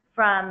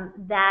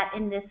that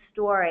in this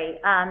story.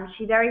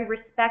 She very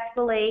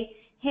respectfully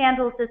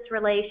handles this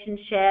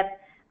relationship,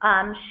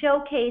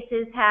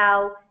 showcases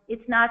how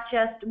it's not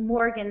just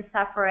Morgan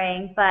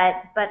suffering,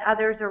 but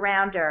others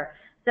around her.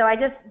 So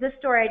this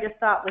story I just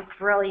thought was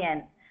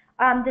brilliant.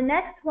 The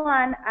next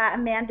one,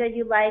 Amanda,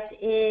 you liked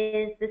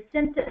is the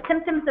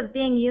symptoms of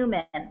being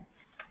human.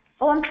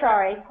 Oh, I'm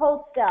sorry.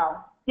 Hold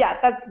still. Yeah,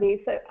 that's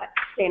me. So,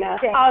 Dana.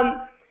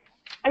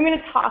 I'm going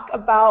to talk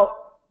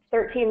about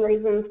 13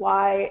 reasons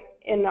why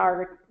in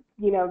our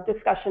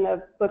discussion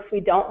of books we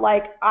don't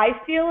like. I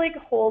feel like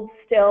Hold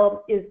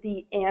Still is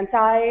the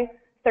anti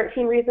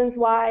 13 Reasons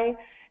Why.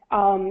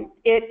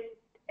 It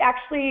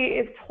actually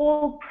is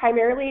told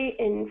primarily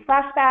in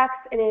flashbacks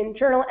and in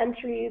journal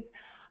entries.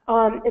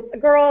 It's a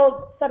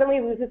girl suddenly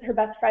loses her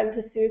best friend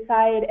to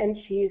suicide, and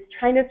she's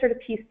trying to sort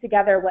of piece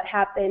together what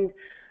happened.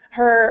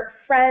 Her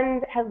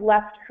friend has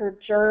left her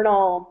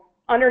journal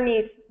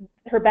underneath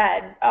her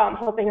bed,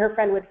 hoping her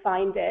friend would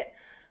find it.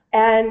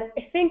 And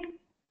I think,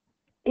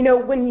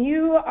 when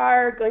you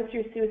are going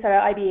through suicidal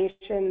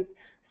ideations,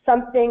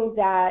 something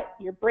that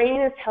your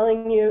brain is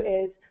telling you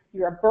is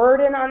you're a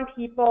burden on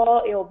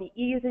people, it will be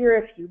easier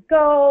if you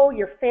go,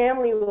 your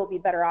family will be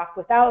better off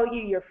without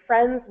you, your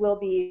friends will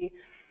be.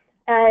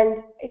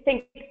 And I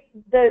think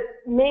the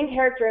main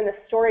character in the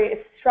story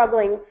is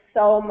struggling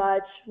so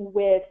much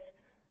with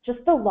just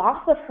the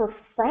loss of her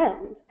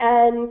friend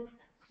and,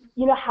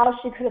 how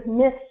she could have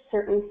missed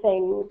certain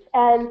things.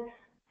 And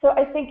so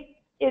I think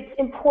it's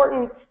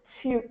important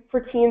for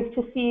teens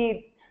to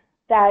see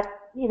that,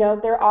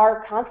 there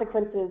are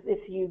consequences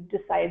if you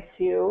decide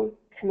to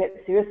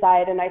commit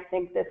suicide. And I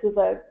think this is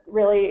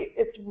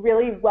it's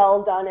really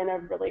well done in a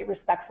really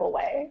respectful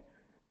way.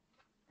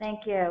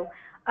 Thank you.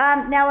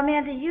 Now,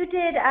 Amanda,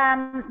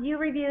 you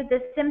reviewed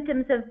the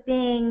symptoms of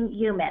being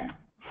human.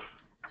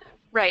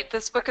 Right.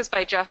 This book is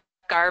by Jeff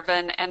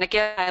Garvin, and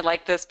again, I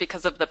like this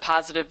because of the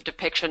positive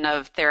depiction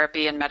of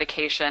therapy and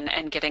medication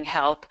and getting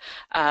help.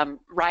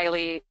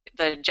 Riley,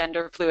 the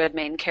gender fluid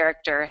main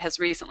character, has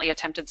recently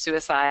attempted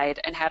suicide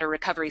and had a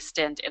recovery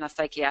stint in a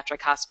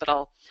psychiatric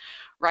hospital.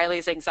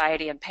 Riley's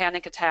anxiety and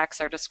panic attacks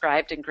are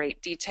described in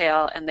great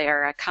detail, and they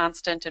are a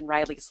constant in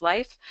Riley's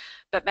life,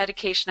 but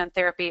medication and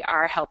therapy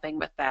are helping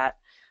with that.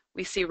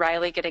 We see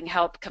Riley getting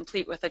help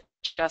complete with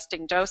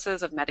adjusting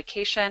doses of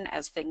medication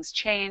as things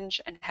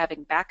change and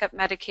having backup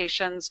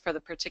medications for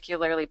the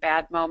particularly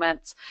bad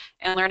moments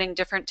and learning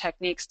different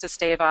techniques to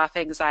stave off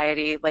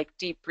anxiety like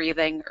deep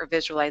breathing or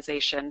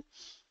visualization.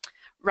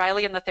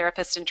 Riley and the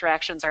therapist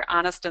interactions are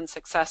honest and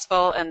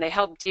successful, and they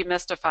help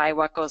demystify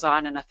what goes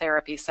on in a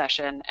therapy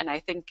session. And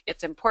I think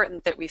it's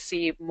important that we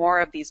see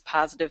more of these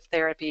positive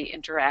therapy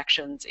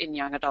interactions in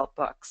young adult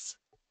books.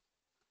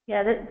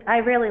 Yeah, I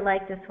really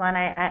like this one.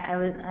 I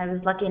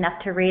was lucky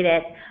enough to read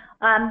it.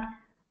 The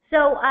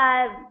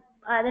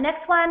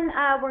next one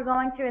we're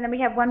going through, and then we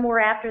have one more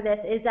after this,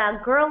 is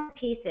Girl in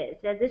Pieces.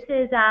 This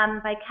is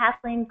by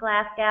Kathleen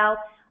Glasgow,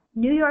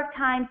 New York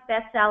Times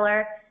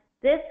bestseller.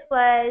 This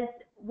was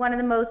one of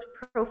the most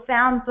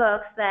profound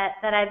books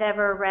that I've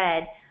ever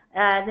read.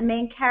 The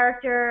main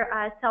character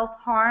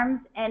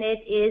self-harms, and it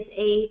is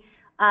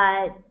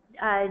a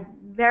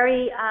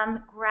very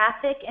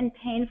graphic and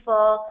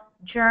painful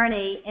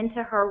journey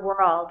into her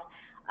world.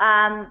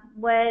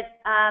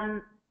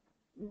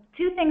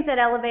 Two things that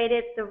elevate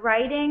it: the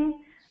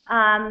writing.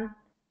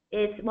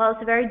 It's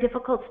a very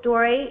difficult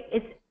story.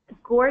 It's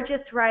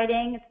gorgeous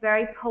writing. It's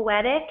very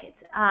poetic.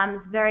 It's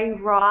very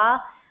raw.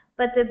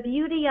 But the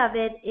beauty of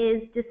it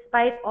is,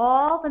 despite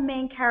all the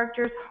main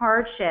character's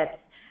hardships,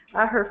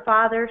 her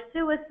father's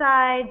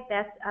suicide,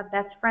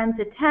 best friend's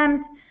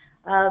attempt,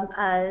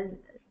 a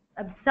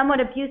somewhat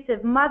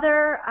abusive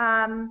mother,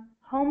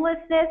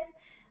 homelessness,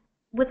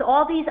 with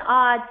all these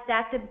odds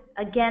stacked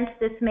against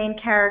this main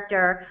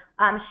character,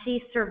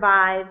 she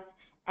survives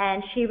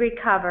and she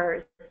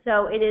recovers.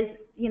 So it is,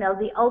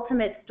 the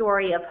ultimate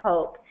story of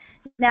hope.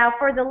 Now,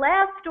 for the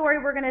last story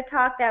we're going to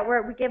talk that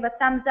we give a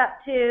thumbs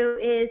up to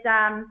is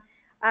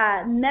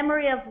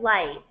Memory of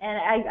Light. And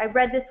I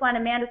read this one.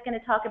 Amanda's going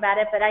to talk about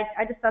it, but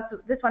I just thought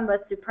this one was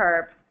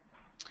superb.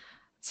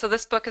 So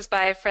this book is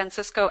by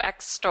Francisco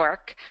X.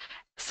 Stork,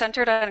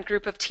 centered on a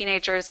group of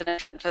teenagers in a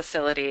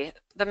facility.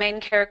 The main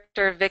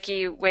character,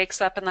 Vicky,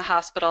 wakes up in the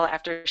hospital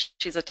after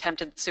she's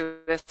attempted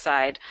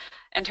suicide,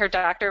 and her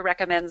doctor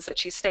recommends that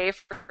she stay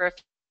for a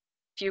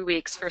few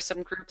weeks for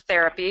some group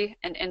therapy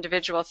and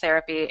individual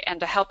therapy, and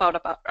to help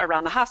out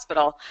around the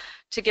hospital,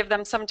 to give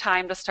them some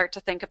time to start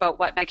to think about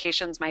what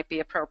medications might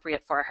be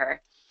appropriate for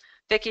her.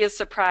 Vicky is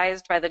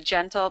surprised by the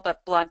gentle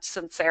but blunt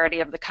sincerity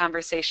of the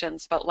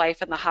conversations about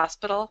life in the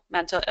hospital,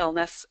 mental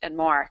illness, and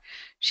more.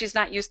 She's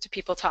not used to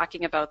people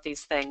talking about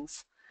these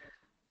things.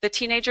 The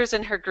teenagers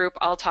in her group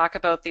all talk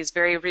about these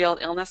very real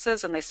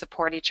illnesses, and they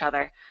support each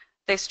other.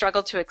 They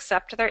struggle to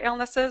accept their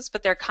illnesses,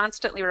 but they're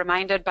constantly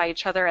reminded by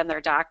each other and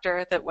their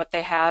doctor that what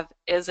they have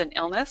is an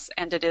illness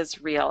and it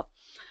is real.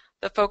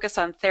 The focus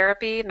on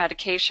therapy,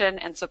 medication,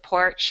 and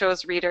support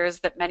shows readers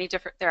that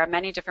there are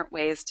many different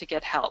ways to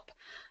get help.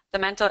 The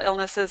mental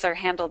illnesses are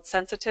handled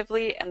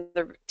sensitively, and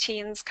the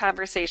teens'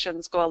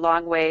 conversations go a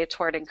long way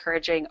toward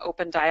encouraging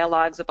open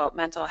dialogues about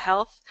mental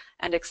health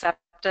and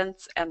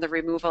acceptance and the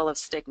removal of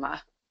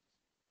stigma.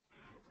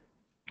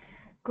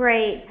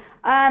 Great.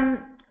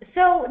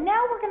 So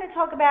now we're going to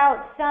talk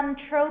about some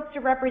tropes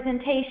or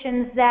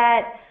representations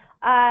that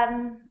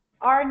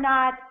are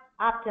not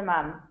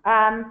optimum.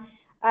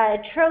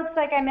 Tropes,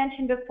 like I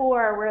mentioned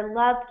before, where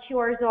love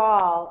cures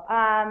all.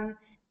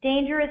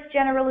 Dangerous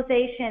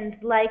generalizations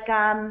like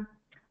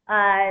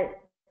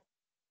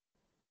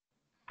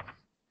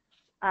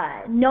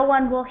no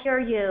one will hear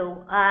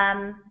you.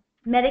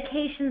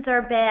 Medications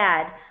are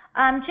bad.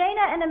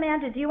 Jana and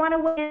Amanda, do you want to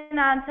weigh in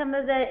on some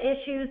of the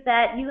issues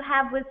that you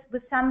have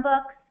with some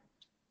books?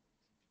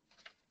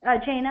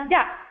 Jana?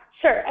 Yeah,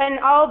 sure. And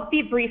I'll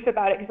be brief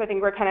about it because I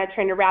think we're kind of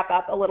trying to wrap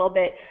up a little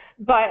bit.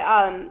 But,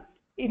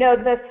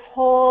 this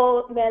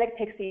whole manic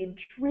pixie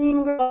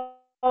dream girl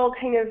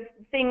kind of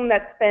thing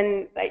that's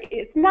been,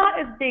 it's not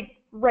as big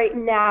right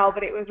now,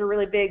 but it was a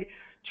really big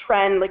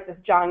trend, like this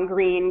John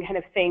Green kind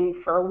of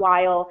thing for a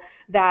while,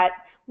 that,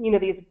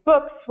 these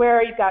books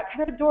where you've got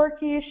kind of a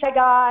dorky, shy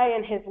guy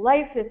and his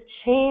life is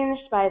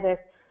changed by this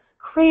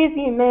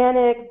crazy,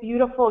 manic,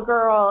 beautiful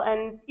girl.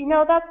 And,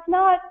 that's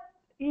not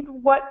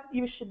what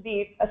you should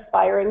be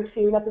aspiring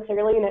to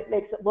necessarily, and it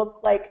makes it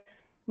look like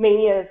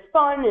mania is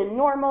fun and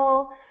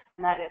normal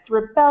and that it's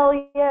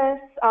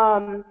rebellious.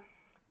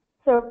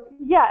 So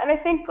yeah, and I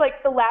think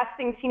the last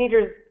thing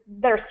teenagers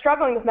that are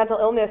struggling with mental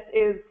illness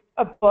is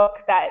a book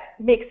that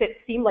makes it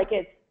seem like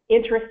it's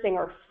interesting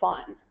or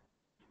fun.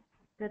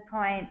 Good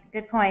point.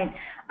 Good point.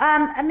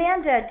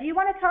 Amanda, do you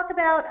want to talk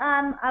about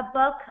a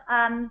book,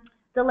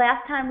 The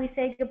Last Time We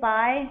Say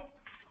Goodbye?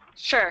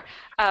 Sure.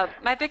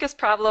 My biggest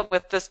problem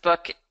with this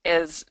book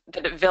is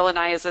that it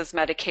villainizes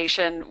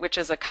medication, which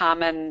is a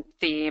common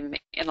theme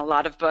in a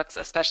lot of books,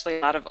 especially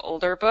a lot of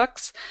older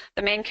books.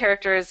 The main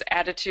character's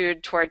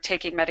attitude toward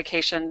taking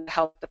medication to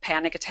help the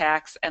panic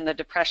attacks and the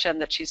depression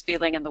that she's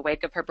feeling in the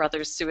wake of her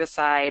brother's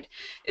suicide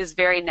is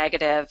very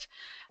negative.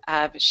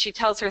 She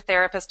tells her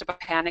therapist about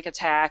panic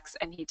attacks,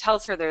 and he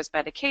tells her there's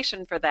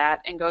medication for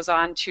that and goes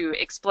on to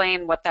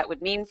explain what that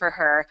would mean for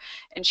her,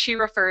 and she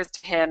refers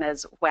to him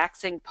as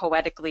waxing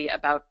poetically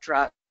about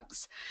drugs.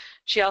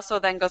 She also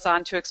then goes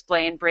on to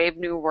explain Brave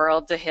New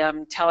World to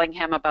him, telling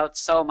him about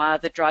Soma,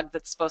 the drug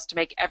that's supposed to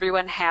make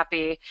everyone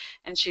happy,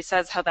 and she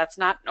says how that's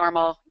not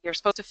normal. You're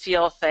supposed to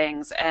feel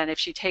things, and if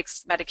she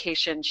takes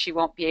medication, she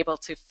won't be able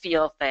to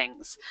feel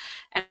things.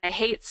 And I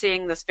hate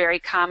seeing this very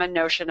common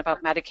notion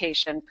about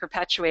medication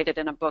perpetuated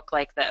in a book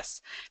like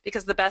this,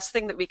 because the best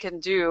thing that we can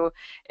do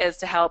is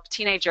to help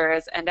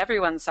teenagers and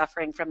everyone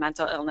suffering from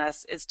mental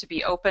illness is to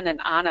be open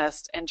and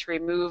honest and to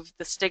remove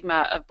the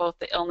stigma of both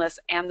the illness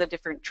and the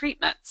different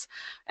treatments.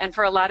 And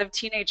for a lot of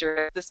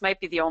teenagers, this might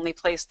be the only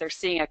place they're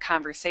seeing a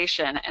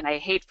conversation, and I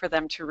hate for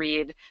them to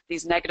read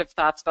these negative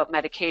thoughts about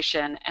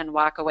medication and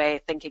walk away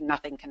thinking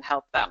nothing can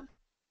help them.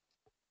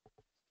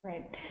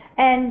 Right.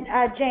 And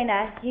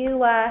Jana,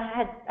 you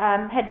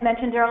had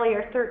mentioned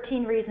earlier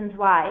 13 Reasons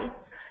Why.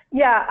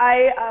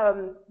 Yeah,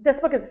 this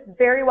book is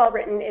very well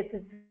written. It's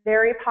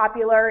very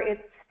popular.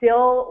 It's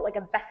still like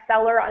a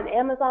bestseller on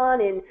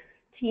Amazon in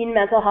teen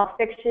mental health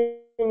fiction,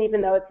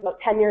 even though it's about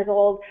 10 years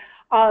old.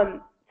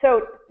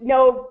 So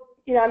no,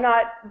 I'm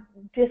not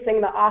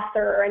dissing the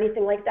author or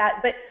anything like that,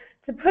 but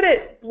to put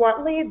it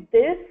bluntly,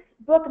 this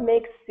book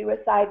makes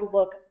suicide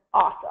look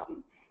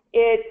awesome.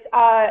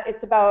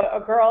 It's about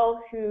a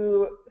girl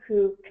who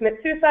commits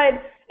suicide,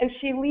 and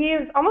she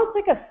leaves almost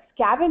like a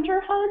scavenger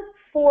hunt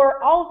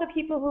for all of the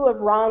people who have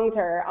wronged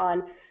her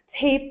on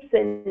tapes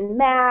and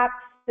maps.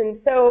 And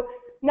so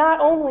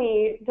not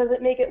only does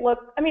it make it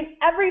look,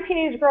 every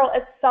teenage girl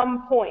at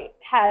some point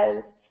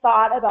has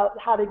thought about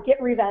how to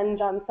get revenge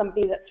on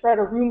somebody that spread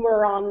a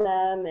rumor on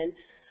them, and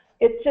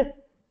it's just,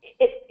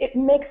 it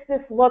makes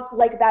this look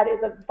like that is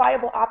a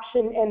viable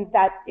option and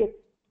that it's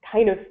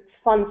kind of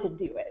fun to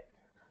do it.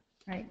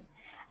 Right.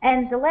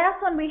 And the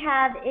last one we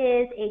have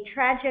is A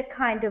Tragic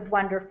Kind of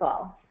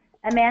Wonderful.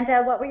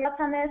 Amanda, what were your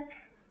thoughts on this?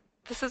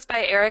 This is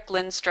by Eric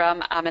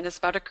Lindstrom, and it's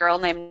about a girl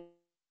named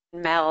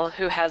Mel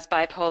who has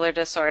bipolar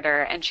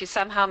disorder, and she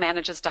somehow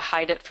manages to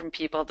hide it from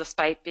people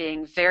despite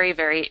being very,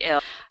 very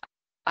ill.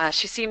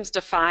 She seems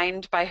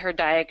defined by her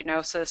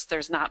diagnosis.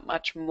 There's not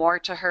much more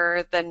to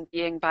her than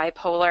being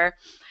bipolar,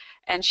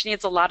 and she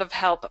needs a lot of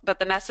help, but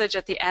the message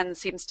at the end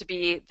seems to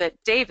be that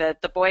David,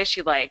 the boy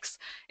she likes,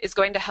 is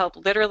going to help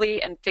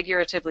literally and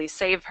figuratively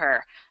save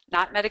her,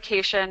 not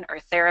medication or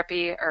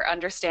therapy or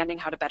understanding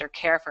how to better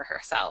care for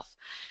herself.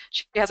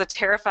 She has a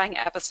terrifying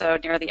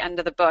episode near the end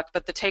of the book,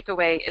 but the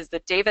takeaway is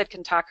that David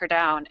can talk her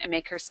down and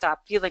make her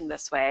stop feeling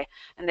this way,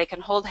 and they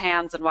can hold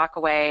hands and walk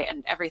away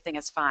and everything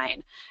is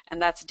fine.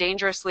 And that's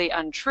dangerously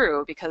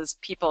untrue because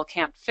people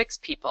can't fix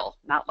people,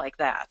 not like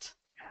that.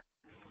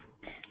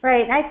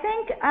 Right. I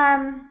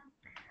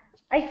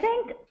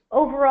think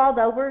overall,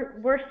 though,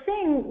 we're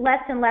seeing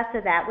less and less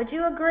of that. Would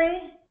you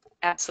agree?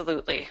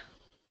 Absolutely.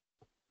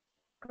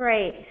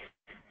 Great.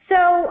 So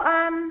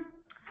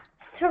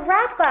to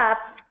wrap up,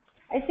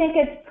 I think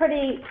it's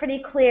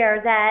pretty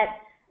clear that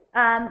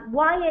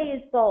YA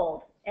is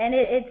bold, and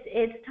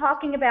it's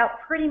talking about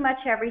pretty much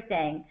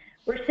everything.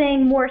 We're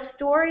seeing more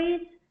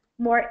stories,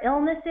 more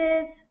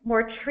illnesses,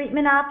 more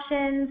treatment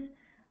options,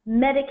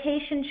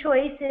 medication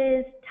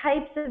choices,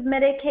 types of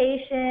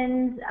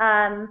medications,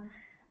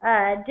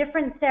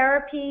 different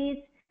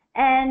therapies,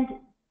 and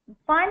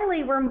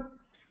finally we're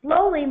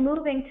slowly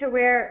moving to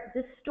where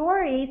the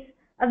stories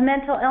of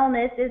mental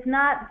illness is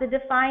not the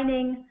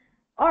defining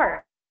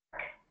arc,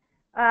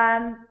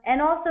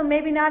 and also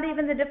maybe not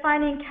even the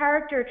defining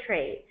character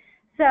trait.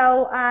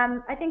 So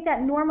I think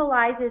that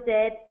normalizes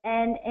it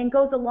and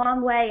goes a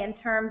long way in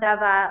terms of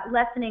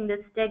lessening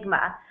the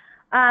stigma.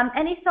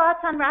 Any thoughts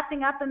on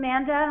wrapping up,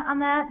 Amanda, on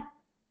that?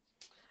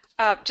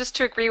 Just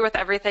to agree with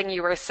everything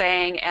you were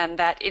saying, and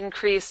that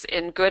increase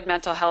in good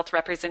mental health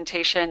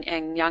representation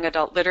in young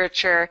adult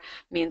literature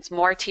means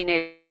more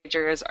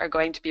teenagers are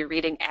going to be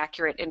reading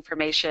accurate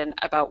information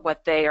about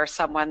what they or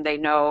someone they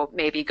know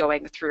may be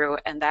going through,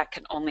 and that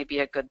can only be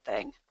a good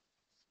thing.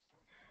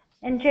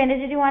 And Jana,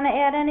 did you want to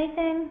add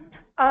anything?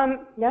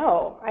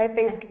 No, I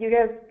think you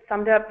guys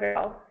summed it up very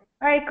well.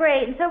 All right,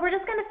 great. And so we're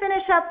just going to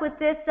finish up with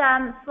this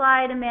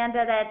slide,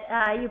 Amanda,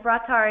 that you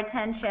brought to our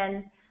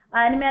attention.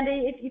 And Amanda,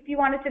 if you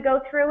wanted to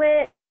go through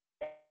it.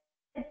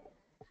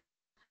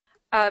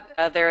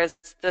 There is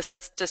this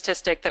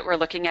statistic that we're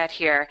looking at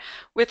here.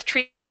 With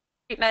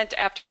treatment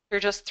after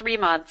just 3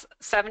 months,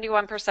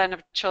 71%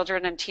 of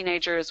children and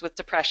teenagers with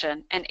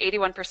depression and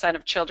 81%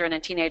 of children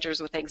and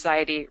teenagers with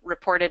anxiety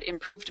reported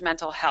improved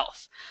mental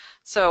health.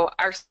 So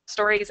our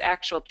story is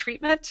actual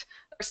treatment.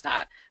 It's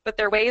not, but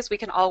there are ways we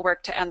can all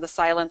work to end the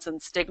silence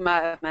and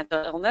stigma of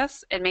mental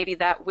illness, and maybe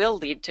that will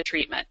lead to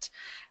treatment.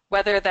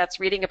 whether that's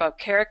reading about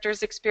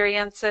characters'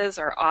 experiences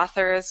or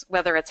authors,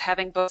 whether it's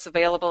having books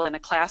available in a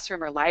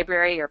classroom or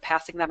library or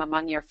passing them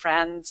among your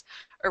friends,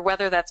 or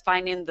whether that's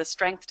finding the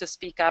strength to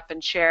speak up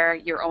and share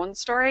your own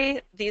story,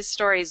 these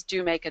stories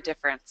do make a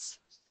difference.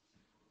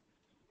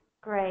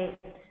 Great.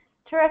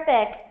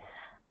 Terrific.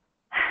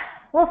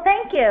 Well,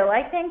 thank you.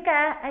 I think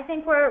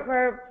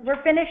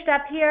we're finished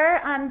up here.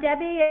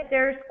 Debbie, if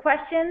there's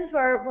questions,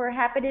 we're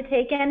happy to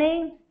take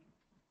any.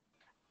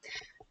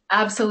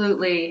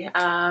 Absolutely.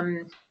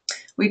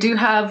 We do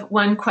have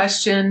one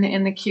question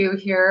in the queue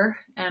here,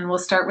 and we'll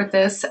start with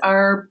this.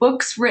 Are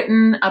books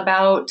written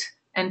about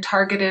and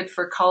targeted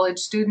for college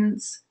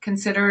students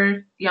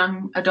considered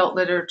young adult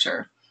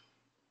literature?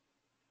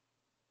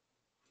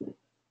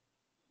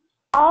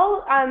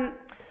 I'll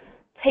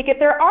take it.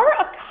 There are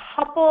a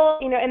couple,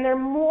 and they're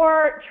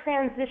more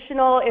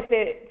transitional if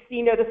it's,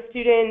 the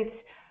student.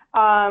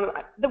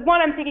 The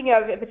one I'm thinking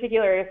of in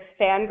particular is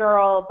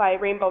Fangirl by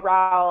Rainbow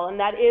Rowell, and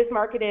that is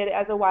marketed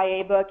as a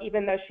YA book,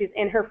 even though she's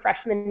in her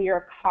freshman year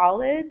of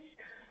college.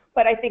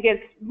 But I think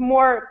it's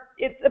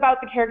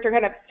about the character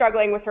kind of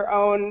struggling with her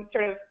own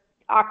sort of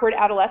awkward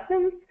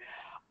adolescence.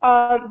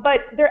 But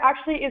there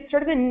actually is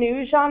sort of a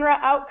new genre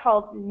out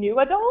called New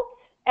Adult,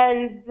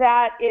 and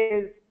that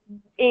is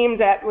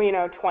aimed at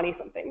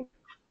 20-somethings.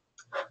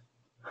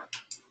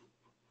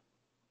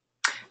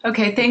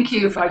 Okay, thank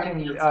you. If I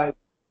can,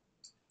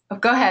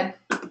 go ahead,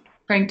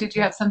 Frank. Did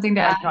you have something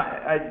to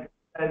add?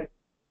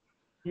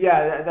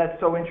 Yeah, that's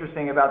so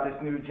interesting about this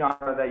new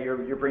genre that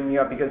you're bringing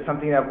up, because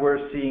something that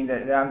we're seeing,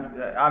 that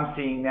I'm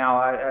seeing now.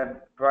 I've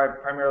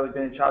primarily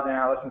been a child and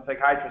adolescent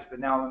psychiatrist, but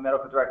now I'm a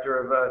medical director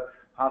of a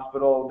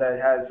hospital that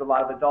has a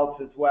lot of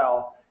adults as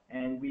well,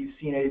 and we've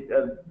seen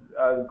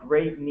a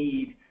great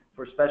need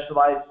for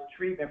specialized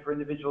treatment for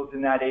individuals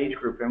in that age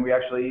group, and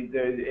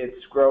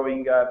it's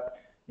growing. A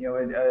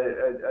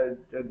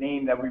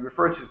name that we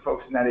refer to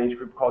folks in that age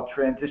group called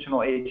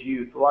transitional age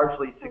youth,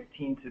 largely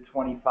 16 to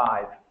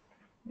 25.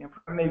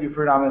 Maybe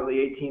predominantly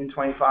 18 to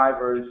 25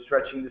 or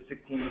stretching to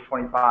 16 to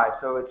 25.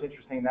 So it's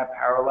interesting that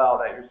parallel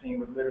that you're seeing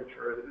with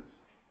literature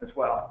as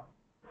well.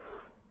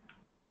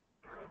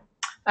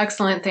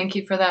 Excellent. Thank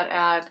you for that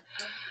add.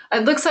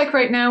 It looks like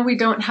right now we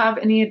don't have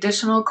any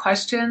additional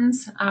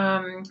questions.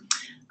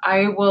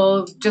 I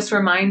will just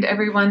remind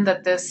everyone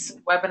that this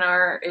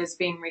webinar is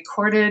being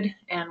recorded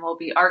and will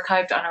be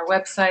archived on our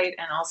website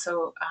and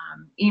also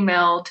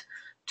emailed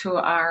to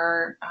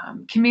our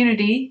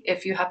community.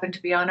 If you happen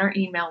to be on our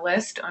email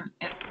list, and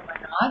if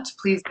you're not,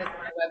 please visit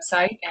our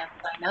website and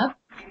sign up.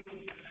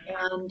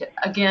 And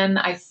again,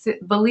 I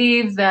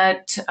believe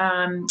that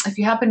if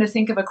you happen to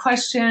think of a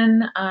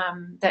question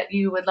that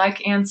you would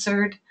like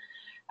answered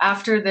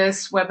after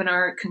this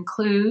webinar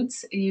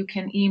concludes, you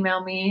can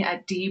email me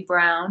at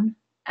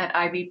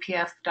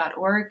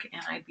dbrown@ibpf.org,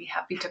 and I'd be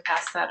happy to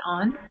pass that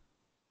on.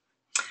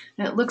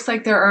 And it looks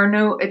like there are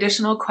no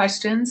additional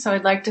questions, so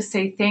I'd like to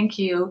say thank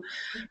you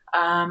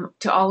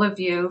to all of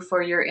you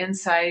for your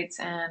insights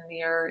and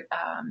your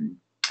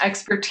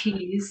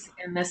expertise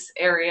in this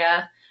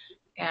area.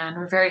 And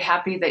we're very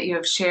happy that you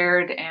have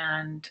shared,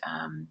 and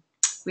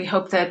we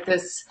hope that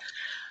this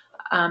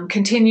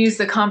continues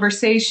the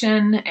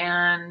conversation,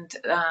 and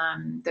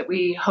that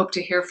we hope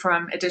to hear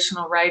from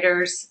additional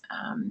writers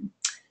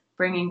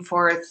bringing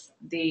forth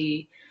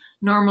the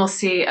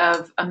normalcy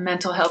of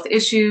mental health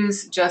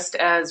issues, just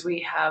as we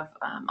have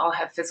all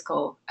have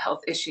physical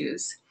health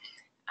issues.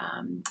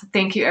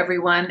 Thank you,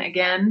 everyone,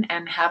 again,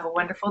 and have a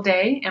wonderful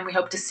day, and we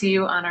hope to see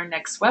you on our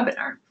next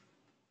webinar.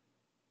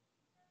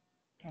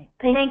 Okay.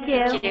 Thank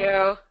you. Thank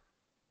you.